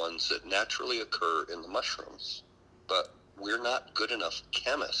the ones that naturally occur in the mushrooms, but we're not good enough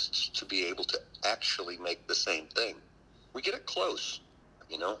chemists to be able to actually make the same thing. We get it close,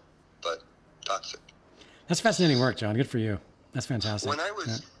 but toxic. That's fascinating work, John. Good for you. That's fantastic. When I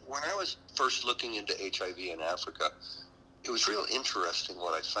was first looking into HIV in Africa, it was real interesting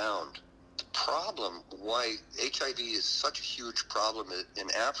what I found. The problem, why HIV is such a huge problem in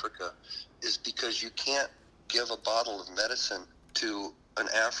Africa, is because you can't give a bottle of medicine to an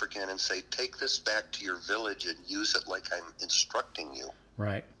African and say, take this back to your village and use it like I'm instructing you.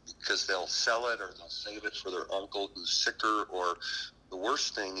 Right. Because they'll sell it or they'll save it for their uncle who's sicker, or the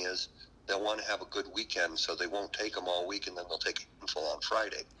worst thing is they'll want to have a good weekend, so they won't take them all week, and then they'll take a handful on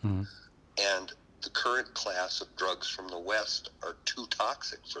Friday. Mm-hmm. And the current class of drugs from the West are too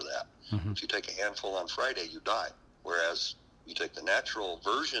toxic for that. Mm-hmm. If you take a handful on Friday, you die. Whereas you take the natural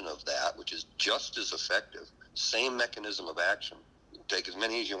version of that, which is just as effective, same mechanism of action, you can take as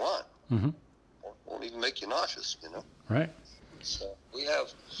many as you want. Mm-hmm. Won't even make you nauseous, Right. So we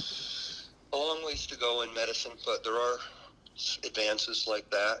have a long ways to go in medicine, but there are advances like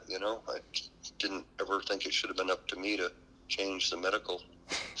that, I didn't ever think it should have been up to me to change the medical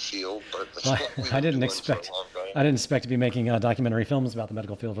field, but that's what we I didn't expect to be making documentary films about the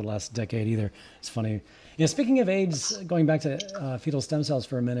medical field for the last decade either. It's funny. Speaking of AIDS, going back to fetal stem cells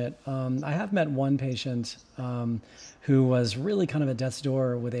for a minute, I have met one patient who was really kind of at death's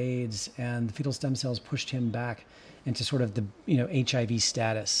door with AIDS, and the fetal stem cells pushed him back into sort of the HIV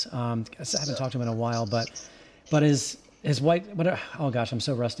status. I haven't talked to him in a while, but his white, oh gosh, I'm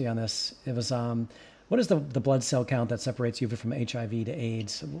so rusty on this. It was what is the blood cell count that separates you from HIV to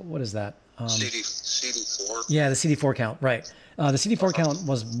AIDS? What is that? CD4. Yeah, the CD4 count, right. The CD4 count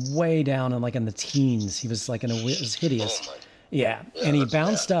was way down and in the teens. He was it was hideous. Oh yeah, and he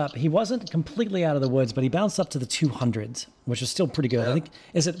bounced up. He wasn't completely out of the woods, but he bounced up to the 200s, which is still pretty good. Yeah. I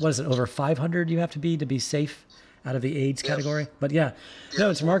think, what is it, over 500 you have to be safe out of the AIDS category? But no,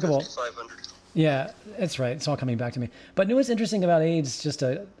 it's remarkable. 500. Yeah, that's right. It's all coming back to me. But what's interesting about AIDS, just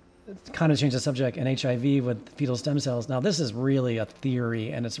to kind of change the subject, and HIV with fetal stem cells. Now, this is really a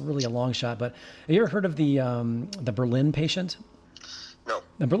theory, and it's really a long shot. But have you ever heard of the Berlin patient? No.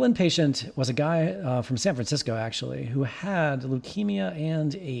 The Berlin patient was a guy from San Francisco, actually, who had leukemia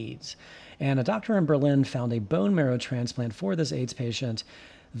and AIDS. And a doctor in Berlin found a bone marrow transplant for this AIDS patient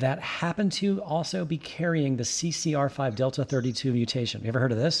that happened to also be carrying the CCR5 delta 32 mutation. You ever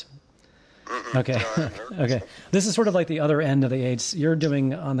heard of this? Okay. Okay. This is sort of like the other end of the AIDS. You're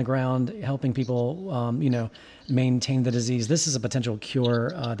doing on the ground, helping people, maintain the disease. This is a potential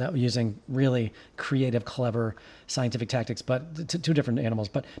cure that we're using really creative, clever scientific tactics, but two different animals.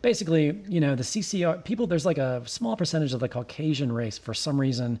 But basically, the CCR people, there's a small percentage of the Caucasian race. For some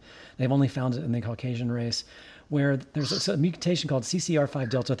reason, they've only found it in the Caucasian race, where there's a mutation called CCR5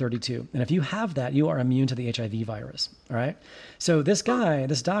 delta 32. And if you have that, you are immune to the HIV virus. All right. So this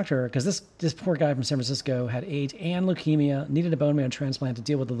doctor, because this poor guy from San Francisco had AIDS and leukemia, needed a bone marrow transplant to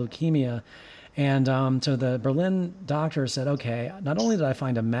deal with the leukemia. And so the Berlin doctor said, okay, not only did I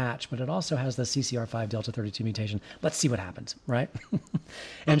find a match, but it also has the CCR5 delta 32 mutation. Let's see what happens. Right.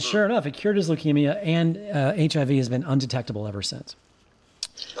 And sure enough, it cured his leukemia, and HIV has been undetectable ever since.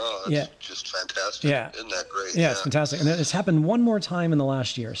 Oh, that's just fantastic. Yeah. Isn't that great? Yeah, it's fantastic. And it's happened one more time in the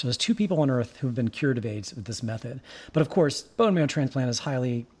last year. So there's 2 people on Earth who have been cured of AIDS with this method. But of course, bone marrow transplant is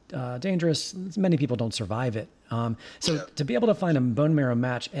highly dangerous. Many people don't survive it. To be able to find a bone marrow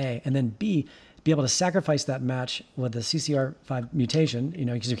match, A, and then B, be able to sacrifice that match with the CCR5 mutation,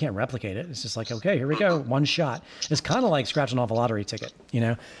 because you can't replicate it. It's just okay, here we go, one shot. It's kind of like scratching off a lottery ticket,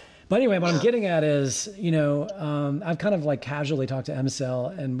 But anyway, what I'm getting at is, I've kind of casually talked to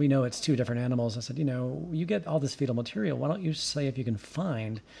MCell, and we know it's 2 different animals. I said, you get all this fetal material. Why don't you say if you can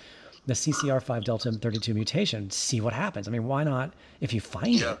find the CCR5 delta 32 mutation, see what happens? I mean, why not if you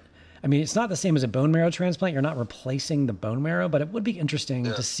find it? I mean, it's not the same as a bone marrow transplant. You're not replacing the bone marrow, but it would be interesting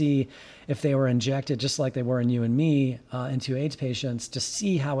to see if they were injected just like they were in you and me into AIDS patients, to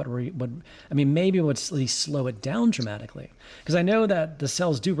see how it would. I mean, maybe it would at least slow it down dramatically, because I know that the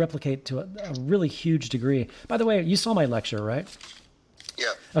cells do replicate to a really huge degree. By the way, you saw my lecture, right?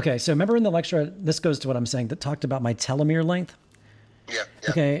 Yeah. Okay, so remember in the lecture, this goes to what I'm saying, that talked about my telomere length? Yeah.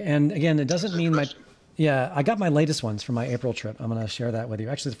 Okay, and again, it doesn't mean my... Yeah, I got my latest ones from my April trip. I'm going to share that with you.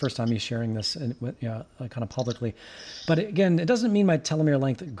 Actually, it's the first time you're sharing this kind of publicly. But again, it doesn't mean my telomere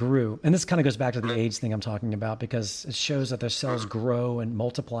length grew. And this kind of goes back to the AIDS thing I'm talking about, because it shows that the cells grow and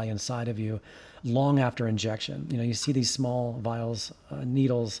multiply inside of you long after injection. You see these small vials,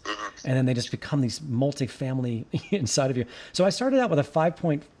 needles, and then they just become these multi-family inside of you. So I started out with a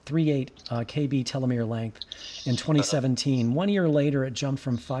 5.38 kb telomere length in 2017. 1 year later, it jumped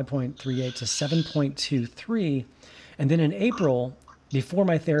from 5.38 to 7.23. And then in April, before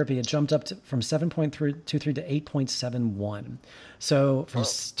my therapy, it jumped up from 7.23 to 8.71. So from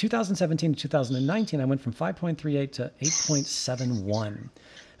 2017 to 2019, I went from 5.38 to 8.71.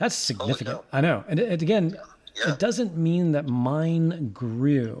 That's significant. I know. And again, it doesn't mean that mine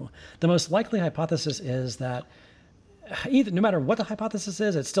grew. The most likely hypothesis is that no matter what the hypothesis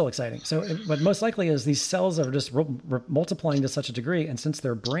is, it's still exciting. So what most likely is these cells are just multiplying to such a degree. And since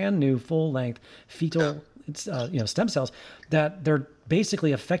they're brand new, full length fetal stem cells, that they're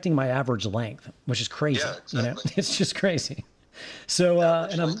basically affecting my average length, which is crazy. Yeah, exactly. It's just crazy. So,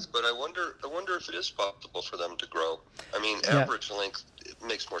 but I wonder if it is possible for them to grow. I mean, average length, it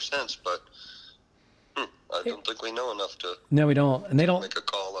makes more sense, but I don't think we know enough to. No, we don't, and they don't make a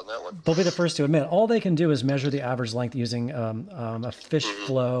call on that one. They'll be the first to admit. All they can do is measure the average length using a fish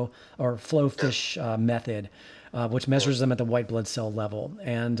flow or flow fish method, which measures them at the white blood cell level.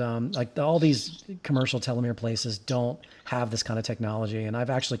 And all these commercial telomere places don't have this kind of technology. And I've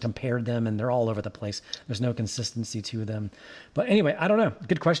actually compared them, and they're all over the place. There's no consistency to them. But anyway, I don't know.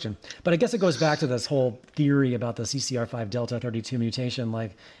 Good question. But I guess it goes back to this whole theory about the CCR5 delta 32 mutation.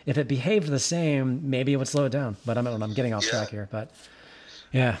 Like, if it behaved the same, maybe it would slow it down. But I'm getting off track here. But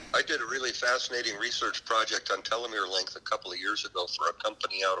yeah. I did a really fascinating research project on telomere length a couple of years ago for a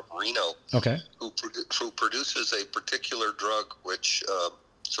company out of Reno. Okay. Who produces a particular drug which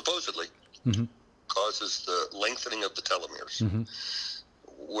supposedly causes the lengthening of the telomeres.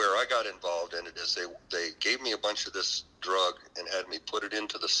 Where I got involved in it is they gave me a bunch of this drug and had me put it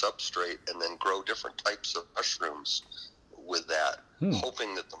into the substrate and then grow different types of mushrooms with that,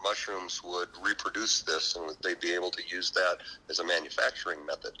 hoping that the mushrooms would reproduce this and they'd be able to use that as a manufacturing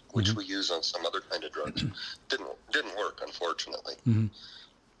method, which we use on some other kind of drugs. Didn't work, unfortunately.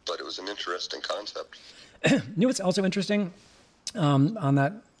 But it was an interesting concept. You know what's also interesting on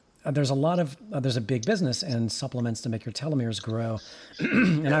that? There's a big business in supplements to make your telomeres grow.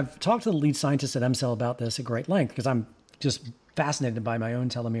 And I've talked to the lead scientist at MCell about this at great length because I'm just fascinated by my own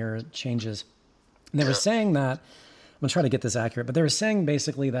telomere changes. And they were saying that, I'm going to try to get this accurate, but they were saying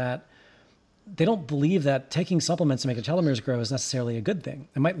basically that they don't believe that taking supplements to make your telomeres grow is necessarily a good thing.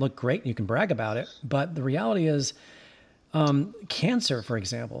 It might look great and you can brag about it, but the reality is cancer, for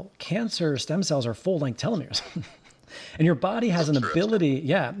example, cancer stem cells are full-length telomeres. And your body has an ability,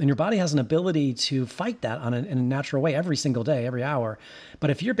 to fight that in a natural way every single day, every hour. But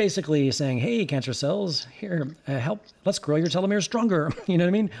if you're basically saying, hey, cancer cells, here, let's grow your telomeres stronger, you know what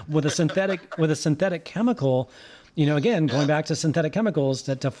I mean? With a synthetic chemical, again, going back to synthetic chemicals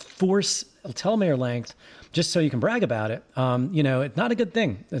to force telomere length just so you can brag about it, it's not a good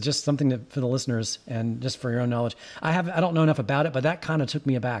thing. It's just something for the listeners and just for your own knowledge. I don't know enough about it, but that kind of took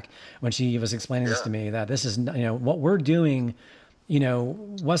me aback when she was explaining this to me, that this is, what we're doing,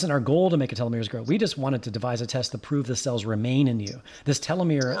 wasn't our goal to make a telomeres grow. We just wanted to devise a test to prove the cells remain in you. This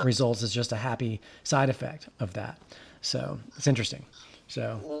telomere results is just a happy side effect of that. So it's interesting.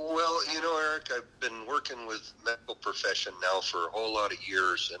 Well, Eric, I've been working with medical profession now for a whole lot of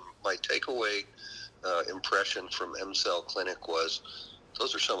years, and my takeaway impression from MCell Clinic was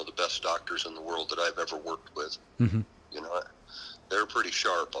those are some of the best doctors in the world that I've ever worked with. They're pretty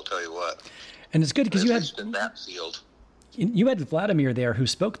sharp, I'll tell you what. And it's good because you had in that field. You had Vladimir there who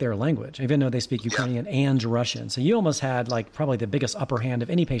spoke their language, even though they speak Ukrainian and Russian. So you almost had probably the biggest upper hand of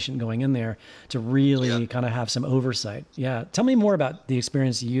any patient going in there to really kind of have some oversight. Yeah. Tell me more about the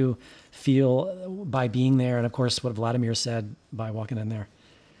experience you feel by being there. And of course, what Vladimir said by walking in there.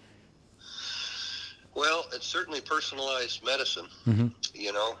 Well, it's certainly personalized medicine.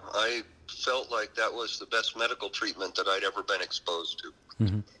 I felt like that was the best medical treatment that I'd ever been exposed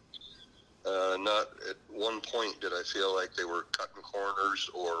to. Not at one point did I feel like they were cutting corners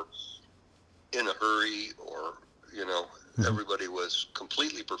or in a hurry or, everybody was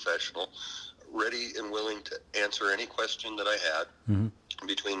completely professional, ready and willing to answer any question that I had.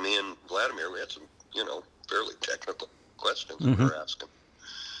 Between me and Vladimir, we had some, fairly technical questions we were asking.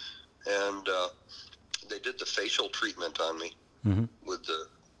 And they did the facial treatment on me with the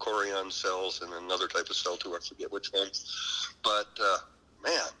chorion cells and another type of cell too, I forget which one. But,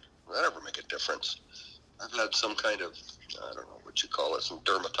 man, that ever make a difference? I've had some kind of, I don't know what you call it, some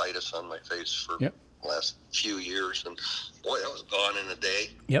dermatitis on my face for the last few years. And boy, that was gone in a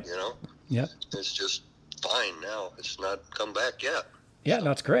day. It's just fine now. It's not come back yet. Yeah,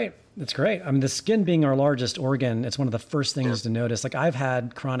 no, it's great. It's great. I mean, the skin being our largest organ, it's one of the first things to notice. Like, I've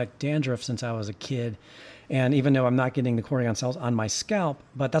had chronic dandruff since I was a kid. And even though I'm not getting the chorion cells on my scalp,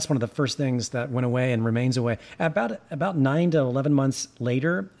 but that's one of the first things that went away and remains away. About 9 to 11 months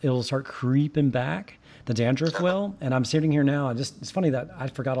later, it'll start creeping back. The dandruff will. And I'm sitting here now. It's funny that I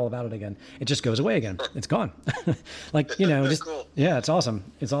forgot all about it again. It just goes away again. It's gone. Cool. Yeah, it's awesome.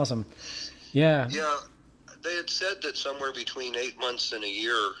 It's awesome. Yeah. Yeah. They had said that somewhere between 8 months and a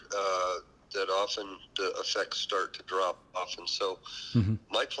year, that often the effects start to drop off. And so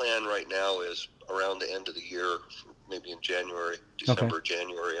my plan right now is around the end of the year, maybe in January, December,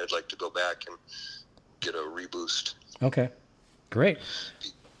 January, I'd like to go back and get a reboost. Okay, great.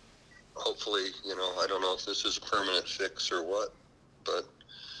 Hopefully, I don't know if this is a permanent fix or what, but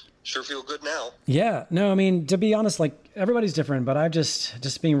sure feel good now. Yeah, no, I mean, to be honest, like everybody's different, but I'm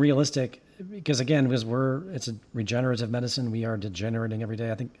just being realistic because again, it's a regenerative medicine. We are degenerating every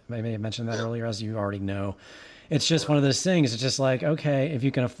day. I think I may have mentioned that earlier, as you already know. It's just one of those things. It's just like, okay, if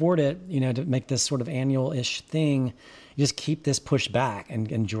you can afford it, to make this sort of annual-ish thing, you just keep this pushed back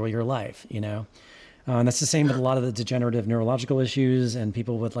and enjoy your life, And that's the same with a lot of the degenerative neurological issues, and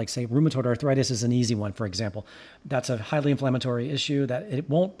people with, like, say, rheumatoid arthritis is an easy one, for example. That's a highly inflammatory issue that it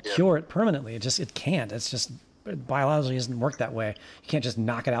won't cure it permanently. It can't. It's just biology doesn't work that way. You can't just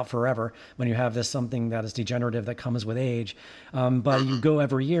knock it out forever when you have something that is degenerative that comes with age. But you go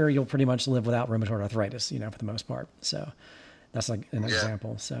every year, you'll pretty much live without rheumatoid arthritis, for the most part. So that's like an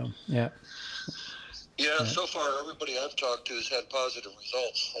example. So, yeah. Yeah, so far everybody I've talked to has had positive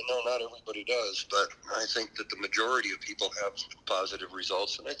results. I know not everybody does, but I think that the majority of people have positive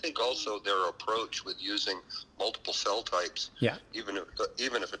results. And I think also their approach with using multiple cell types, even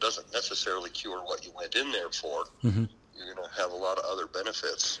if it doesn't necessarily cure what you went in there for, you're going to have a lot of other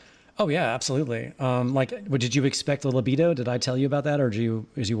benefits. Oh yeah, absolutely. Did you expect a libido? Did I tell you about that, or as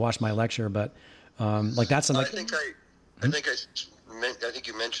you watched my lecture? But that's something. I think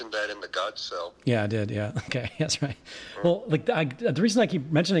you mentioned that in the God Cell. Yeah, I did. Yeah. Okay. That's right. Well, the reason I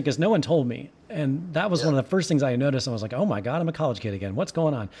keep mentioning it is because no one told me. And that was one of the first things I noticed. I was like, oh my God, I'm a college kid again. What's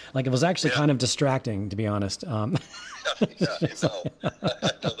going on? Like, it was actually kind of distracting, to be honest. I know. I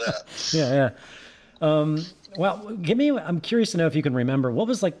know that. Yeah. Well, I'm curious to know if you can remember, what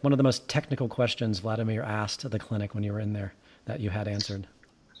was like one of the most technical questions Vladimir asked at the clinic when you were in there that you had answered?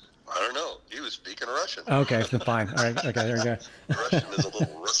 I don't know. He was speaking Russian. Okay, fine. All right. Okay, there you go. Russian is a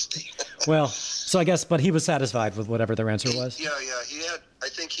little rusty. Well, so I guess, but he was satisfied with whatever their answer was. Yeah. I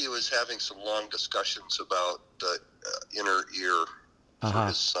think he was having some long discussions about the inner ear for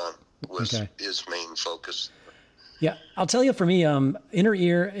his son was his main focus. Yeah, I'll tell you, for me, inner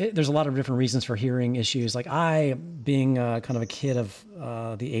ear, there's a lot of different reasons for hearing issues. Like I, being kind of a kid of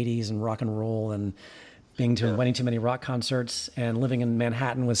the 80s and rock and roll and winning too many rock concerts and living in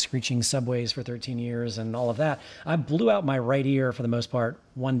Manhattan with screeching subways for 13 years and all of that, I blew out my right ear for the most part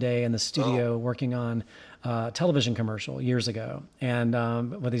one day in the studio working on a television commercial years ago. And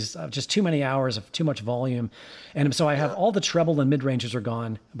with these just too many hours of too much volume. And so I have all the treble and mid-ranges are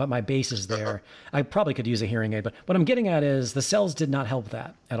gone, but my bass is there. I probably could use a hearing aid, but what I'm getting at is the cells did not help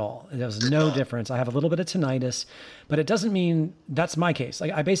that at all. There was no difference. I have a little bit of tinnitus, but it doesn't mean that's my case.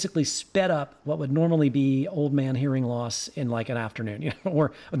 Like I basically sped up what would normally be old man hearing loss in like an afternoon,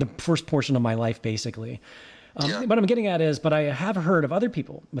 or the first portion of my life, basically. What I'm getting at is, but I have heard of other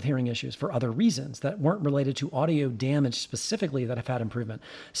people with hearing issues for other reasons that weren't related to audio damage specifically that have had improvement.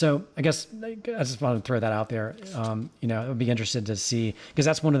 So I guess I just want to throw that out there. I would be interested to see, because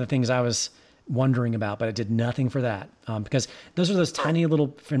that's one of the things I was wondering about, but it did nothing for that. Because those are those tiny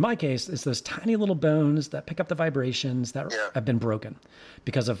little, in my case, it's those tiny little bones that pick up the vibrations that have been broken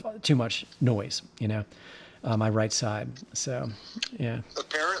because of too much noise, my right side. So, yeah.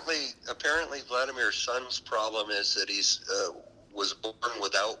 Apparently, Vladimir's son's problem is that he's was born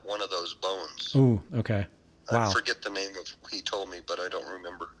without one of those bones. Ooh, okay. Wow. I forget the name of. He told me, but I don't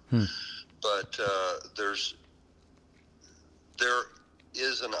remember. But there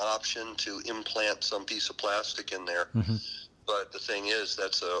is an option to implant some piece of plastic in there. But the thing is,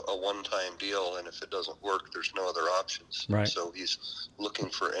 that's a one-time deal, and if it doesn't work, there's no other options. Right. So he's looking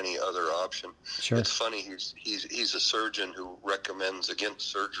for any other option. Sure. It's funny. He's a surgeon who recommends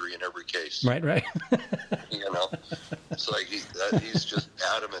against surgery in every case. Right. It's like he's just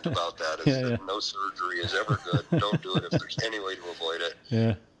adamant about that. No surgery is ever good. Don't do it if there's any way to avoid it.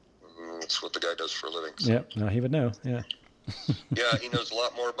 Yeah. That's what the guy does for a living. So. Yeah. No, he would know. Yeah. Yeah, he knows a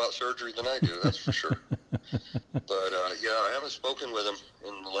lot more about surgery than I do, that's for sure. But, I haven't spoken with him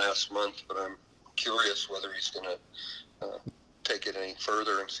in the last month, but I'm curious whether he's going to take it any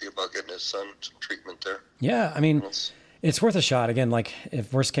further and see about getting his son some treatment there. Yeah, I mean, it's worth a shot. Again, like,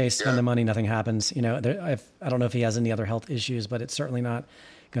 if worst case, spend the money, nothing happens. I don't know if he has any other health issues, but it's certainly not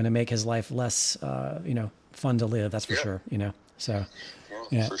going to make his life less, fun to live, that's for sure, So,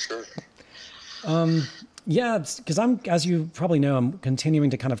 for sure. Yeah, because as you probably know, I'm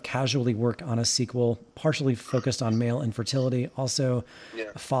continuing to kind of casually work on a sequel, partially focused on male infertility, also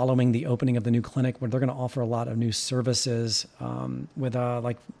following the opening of the new clinic where they're going to offer a lot of new services with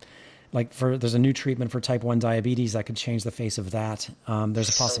there's a new treatment for type 1 diabetes that could change the face of that. There's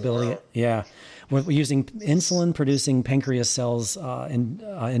a possibility. Yeah. We're using insulin producing pancreas cells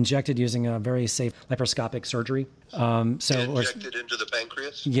injected using a very safe laparoscopic surgery. Injected into the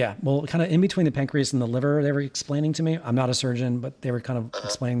pancreas? Yeah. Well, kind of in between the pancreas and the liver, they were explaining to me. I'm not a surgeon, but they were kind of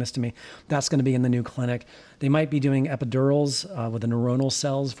explaining this to me. That's going to be in the new clinic. They might be doing epidurals with the neuronal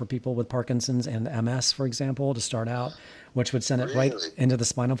cells for people with Parkinson's and MS, for example, to start out, which would send it right into the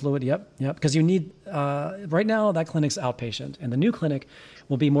spinal fluid. Yep. Because you need, right now, that clinic's outpatient. And the new clinic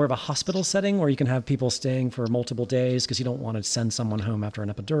will be more of a hospital setting where you can have people staying for multiple days because you don't want to send someone home after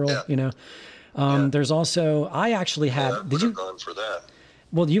an epidural, you know. There's also, I actually had, did you gone for that?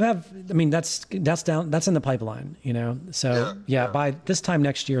 Well, you have, I mean, that's in the pipeline, you know? So by this time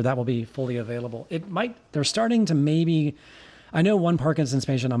next year, that will be fully available. They're starting to maybe, I know one Parkinson's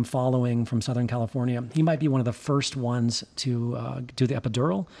patient I'm following from Southern California. He might be one of the first ones to do the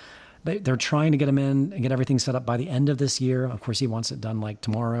epidural. They're trying to get him in and get everything set up by the end of this year. Of course, he wants it done like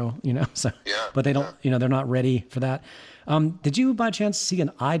tomorrow, you know, so, but they don't, you know, they're not ready for that. Did you by chance see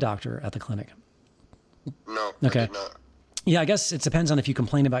an eye doctor at the clinic? No, okay. I did not. Yeah, I guess it depends on if you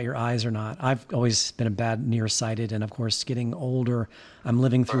complain about your eyes or not. I've always been a bad nearsighted, and of course, getting older, I'm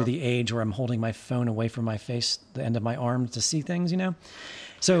living through the age where I'm holding my phone away from my face, the end of my arm, to see things, you know?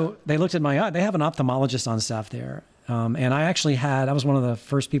 So they looked at my eye. They have an ophthalmologist on staff there. And I was one of the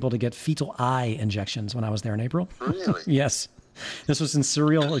first people to get fetal eye injections when I was there in April. Really? Yes. This was in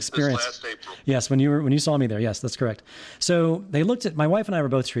surreal experience. This last April. Yes, when you saw me there. Yes, that's correct. So they looked at my wife and I were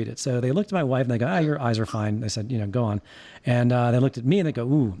both treated. So they looked at my wife and they go, your eyes are fine. They said, you know, go on. And they looked at me and they go,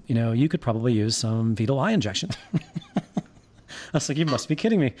 ooh, you know, you could probably use some fetal eye injection. I was like, you must be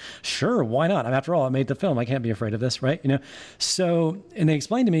kidding me. Sure, why not? After all, I made the film. I can't be afraid of this, right? You know. So, and they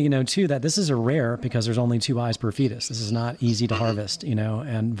explained to me, you know, too, that this is a rare because there's only 2 eyes per fetus. This is not easy to harvest, you know,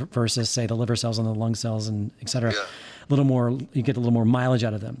 and versus say the liver cells and the lung cells and et cetera. A little more, you get a little more mileage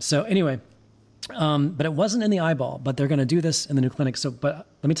out of them. So anyway, but it wasn't in the eyeball, but they're going to do this in the new clinic. So, but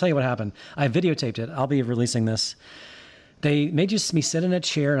let me tell you what happened. I videotaped it. I'll be releasing this. They made me sit in a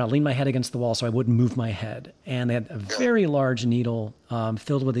chair and I leaned my head against the wall so I wouldn't move my head. And they had a very large needle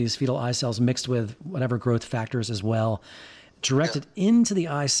filled with these fetal eye cells mixed with whatever growth factors as well, directed into the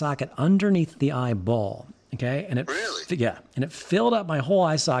eye socket underneath the eyeball. Okay. And and it filled up my whole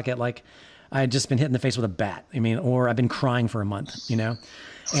eye socket like I had just been hit in the face with a bat. I mean, or I've been crying for a month, you know?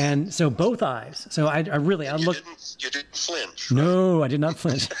 And so both eyes. So I looked. You didn't flinch. Right? No, I did not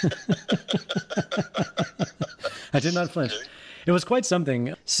flinch. I did not flinch. Okay. It was quite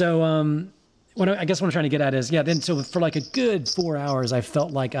something. So what I'm trying to get at is, then so for like a good 4 hours, I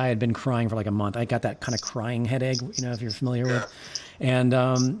felt like I had been crying for like a month. I got that kind of crying headache, you know, if you're familiar with. And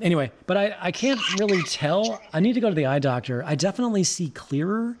anyway, but I can't really tell. I need to go to the eye doctor. I definitely see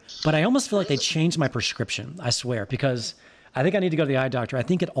clearer, but I almost feel like they changed my prescription, I swear, because I think I need to go to the eye doctor. I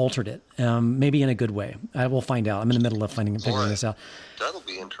think it altered it, maybe in a good way. I will find out. I'm in the middle of figuring this out. That'll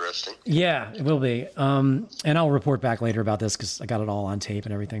be interesting. Yeah, it will be. And I'll report back later about this because I got it all on tape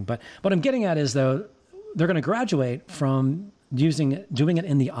and everything. But what I'm getting at is, though, they're going to graduate from doing it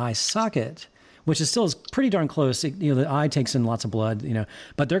in the eye socket, which is pretty darn close. The eye takes in lots of blood, you know,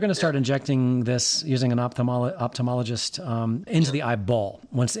 but they're going to start injecting this using an ophthalmologist into the eyeball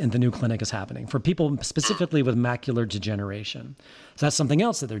once the new clinic is happening for people specifically with macular degeneration. So that's something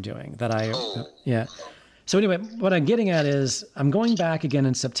else that they're doing So anyway, what I'm getting at is I'm going back again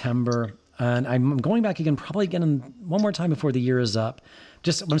in September and I'm going back again, probably again one more time before the year is up.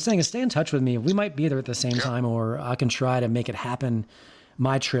 Just what I'm saying is stay in touch with me. We might be there at the same time, or I can try to make it happen.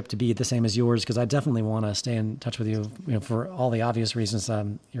 My trip to be the same as yours, because I definitely want to stay in touch with you, you know, for all the obvious reasons.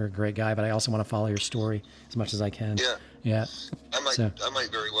 You're a great guy, but I also want to follow your story as much as I can. Yeah. I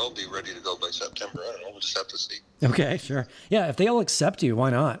might very well be ready to go by September. I don't know. We'll just have to see. Okay, sure. Yeah, if they'll accept you, why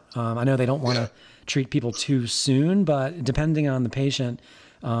not? I know they don't want to treat people too soon, but depending on the patient,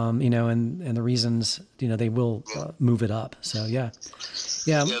 you know, and the reasons, you know, they will move it up. So yeah,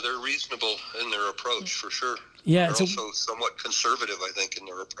 they're reasonable in their approach for sure. Yeah, they're also somewhat conservative, I think, in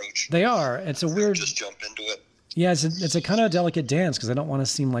their approach. They are. It's a weird. Just jump into it. Yeah, it's a kind of delicate dance because I don't want to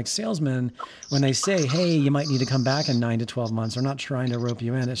seem like salesmen when they say, "Hey, you might need to come back in 9 to 12 months." They're not trying to rope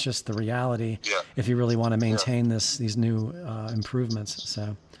you in. It's just the reality. Yeah. If you really want to maintain these new improvements,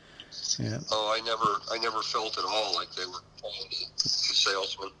 so yeah. Oh, I never felt at all like they were trying to be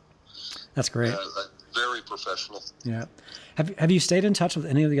salesmen. That's great. Very professional. Yeah. Have you stayed in touch with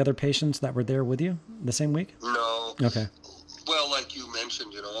any of the other patients that were there with you the same week? No. Okay. Well, like you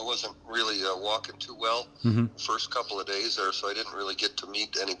mentioned, you know, I wasn't really walking too well first couple of days there, so I didn't really get to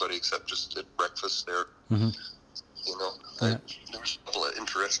meet anybody except just at breakfast there. There's a couple of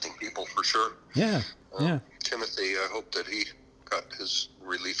interesting people for sure. Yeah, yeah. Timothy, I hope that he got his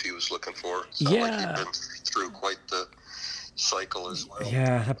relief he was looking for. Sounds like he'd been through quite the cycle as well.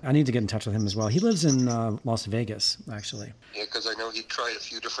 Yeah, I need to get in touch with him as well. He lives in Las Vegas, actually. Yeah, because I know he tried a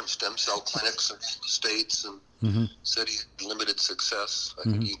few different stem cell clinics in the States and said he had limited success. I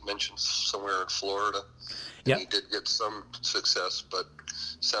think he mentioned somewhere in Florida. And he did get some success, but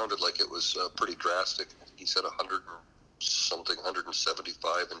sounded like it was pretty drastic. He said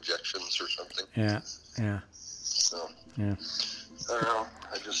 175 injections or something. Yeah. So, yeah. I don't know.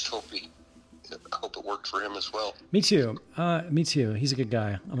 I just hope it worked for him as well. Me too. He's a good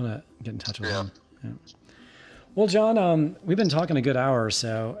guy. I'm going to get in touch with him. Yeah. Well, John, we've been talking a good hour or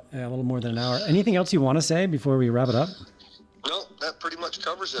so, a little more than an hour. Anything else you want to say before we wrap it up? No, that pretty much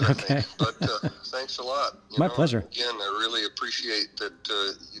covers it, I think. But thanks a lot. My pleasure. Again, I really appreciate that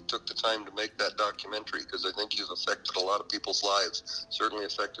you took the time to make that documentary, because I think you've affected a lot of people's lives. Certainly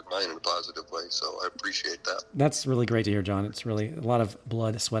affected mine in a positive way, so I appreciate that. That's really great to hear, John. It's really a lot of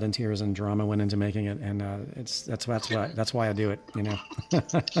blood, sweat, and tears and drama went into making it, and that's why I do it. Okay,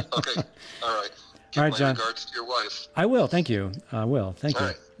 all right. All right, John. Regards to your wife. I will. Thank you. I will. Thank you.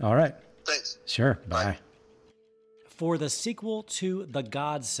 Right. All right. Thanks. Sure. Bye. For the sequel to The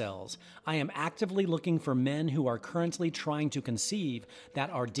God Cells, I am actively looking for men who are currently trying to conceive that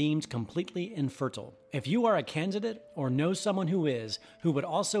are deemed completely infertile. If you are a candidate or know someone who is, who would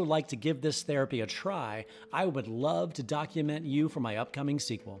also like to give this therapy a try, I would love to document you for my upcoming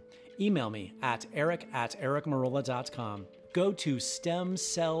sequel. Email me at eric@ericmarola.com. Go to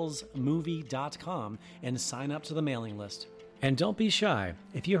stemcellsmovie.com and sign up to the mailing list. And don't be shy.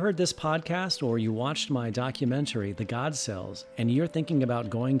 If you heard this podcast or you watched my documentary, The God Cells, and you're thinking about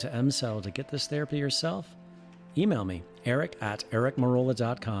going to MCell to get this therapy yourself, email me,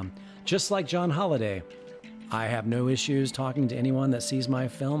 eric@ericmarola.com. Just like John Holliday, I have no issues talking to anyone that sees my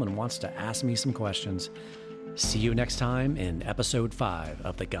film and wants to ask me some questions. See you next time in episode 5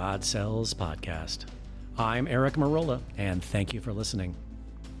 of the God Cells podcast. I'm Eric Marola, and thank you for listening.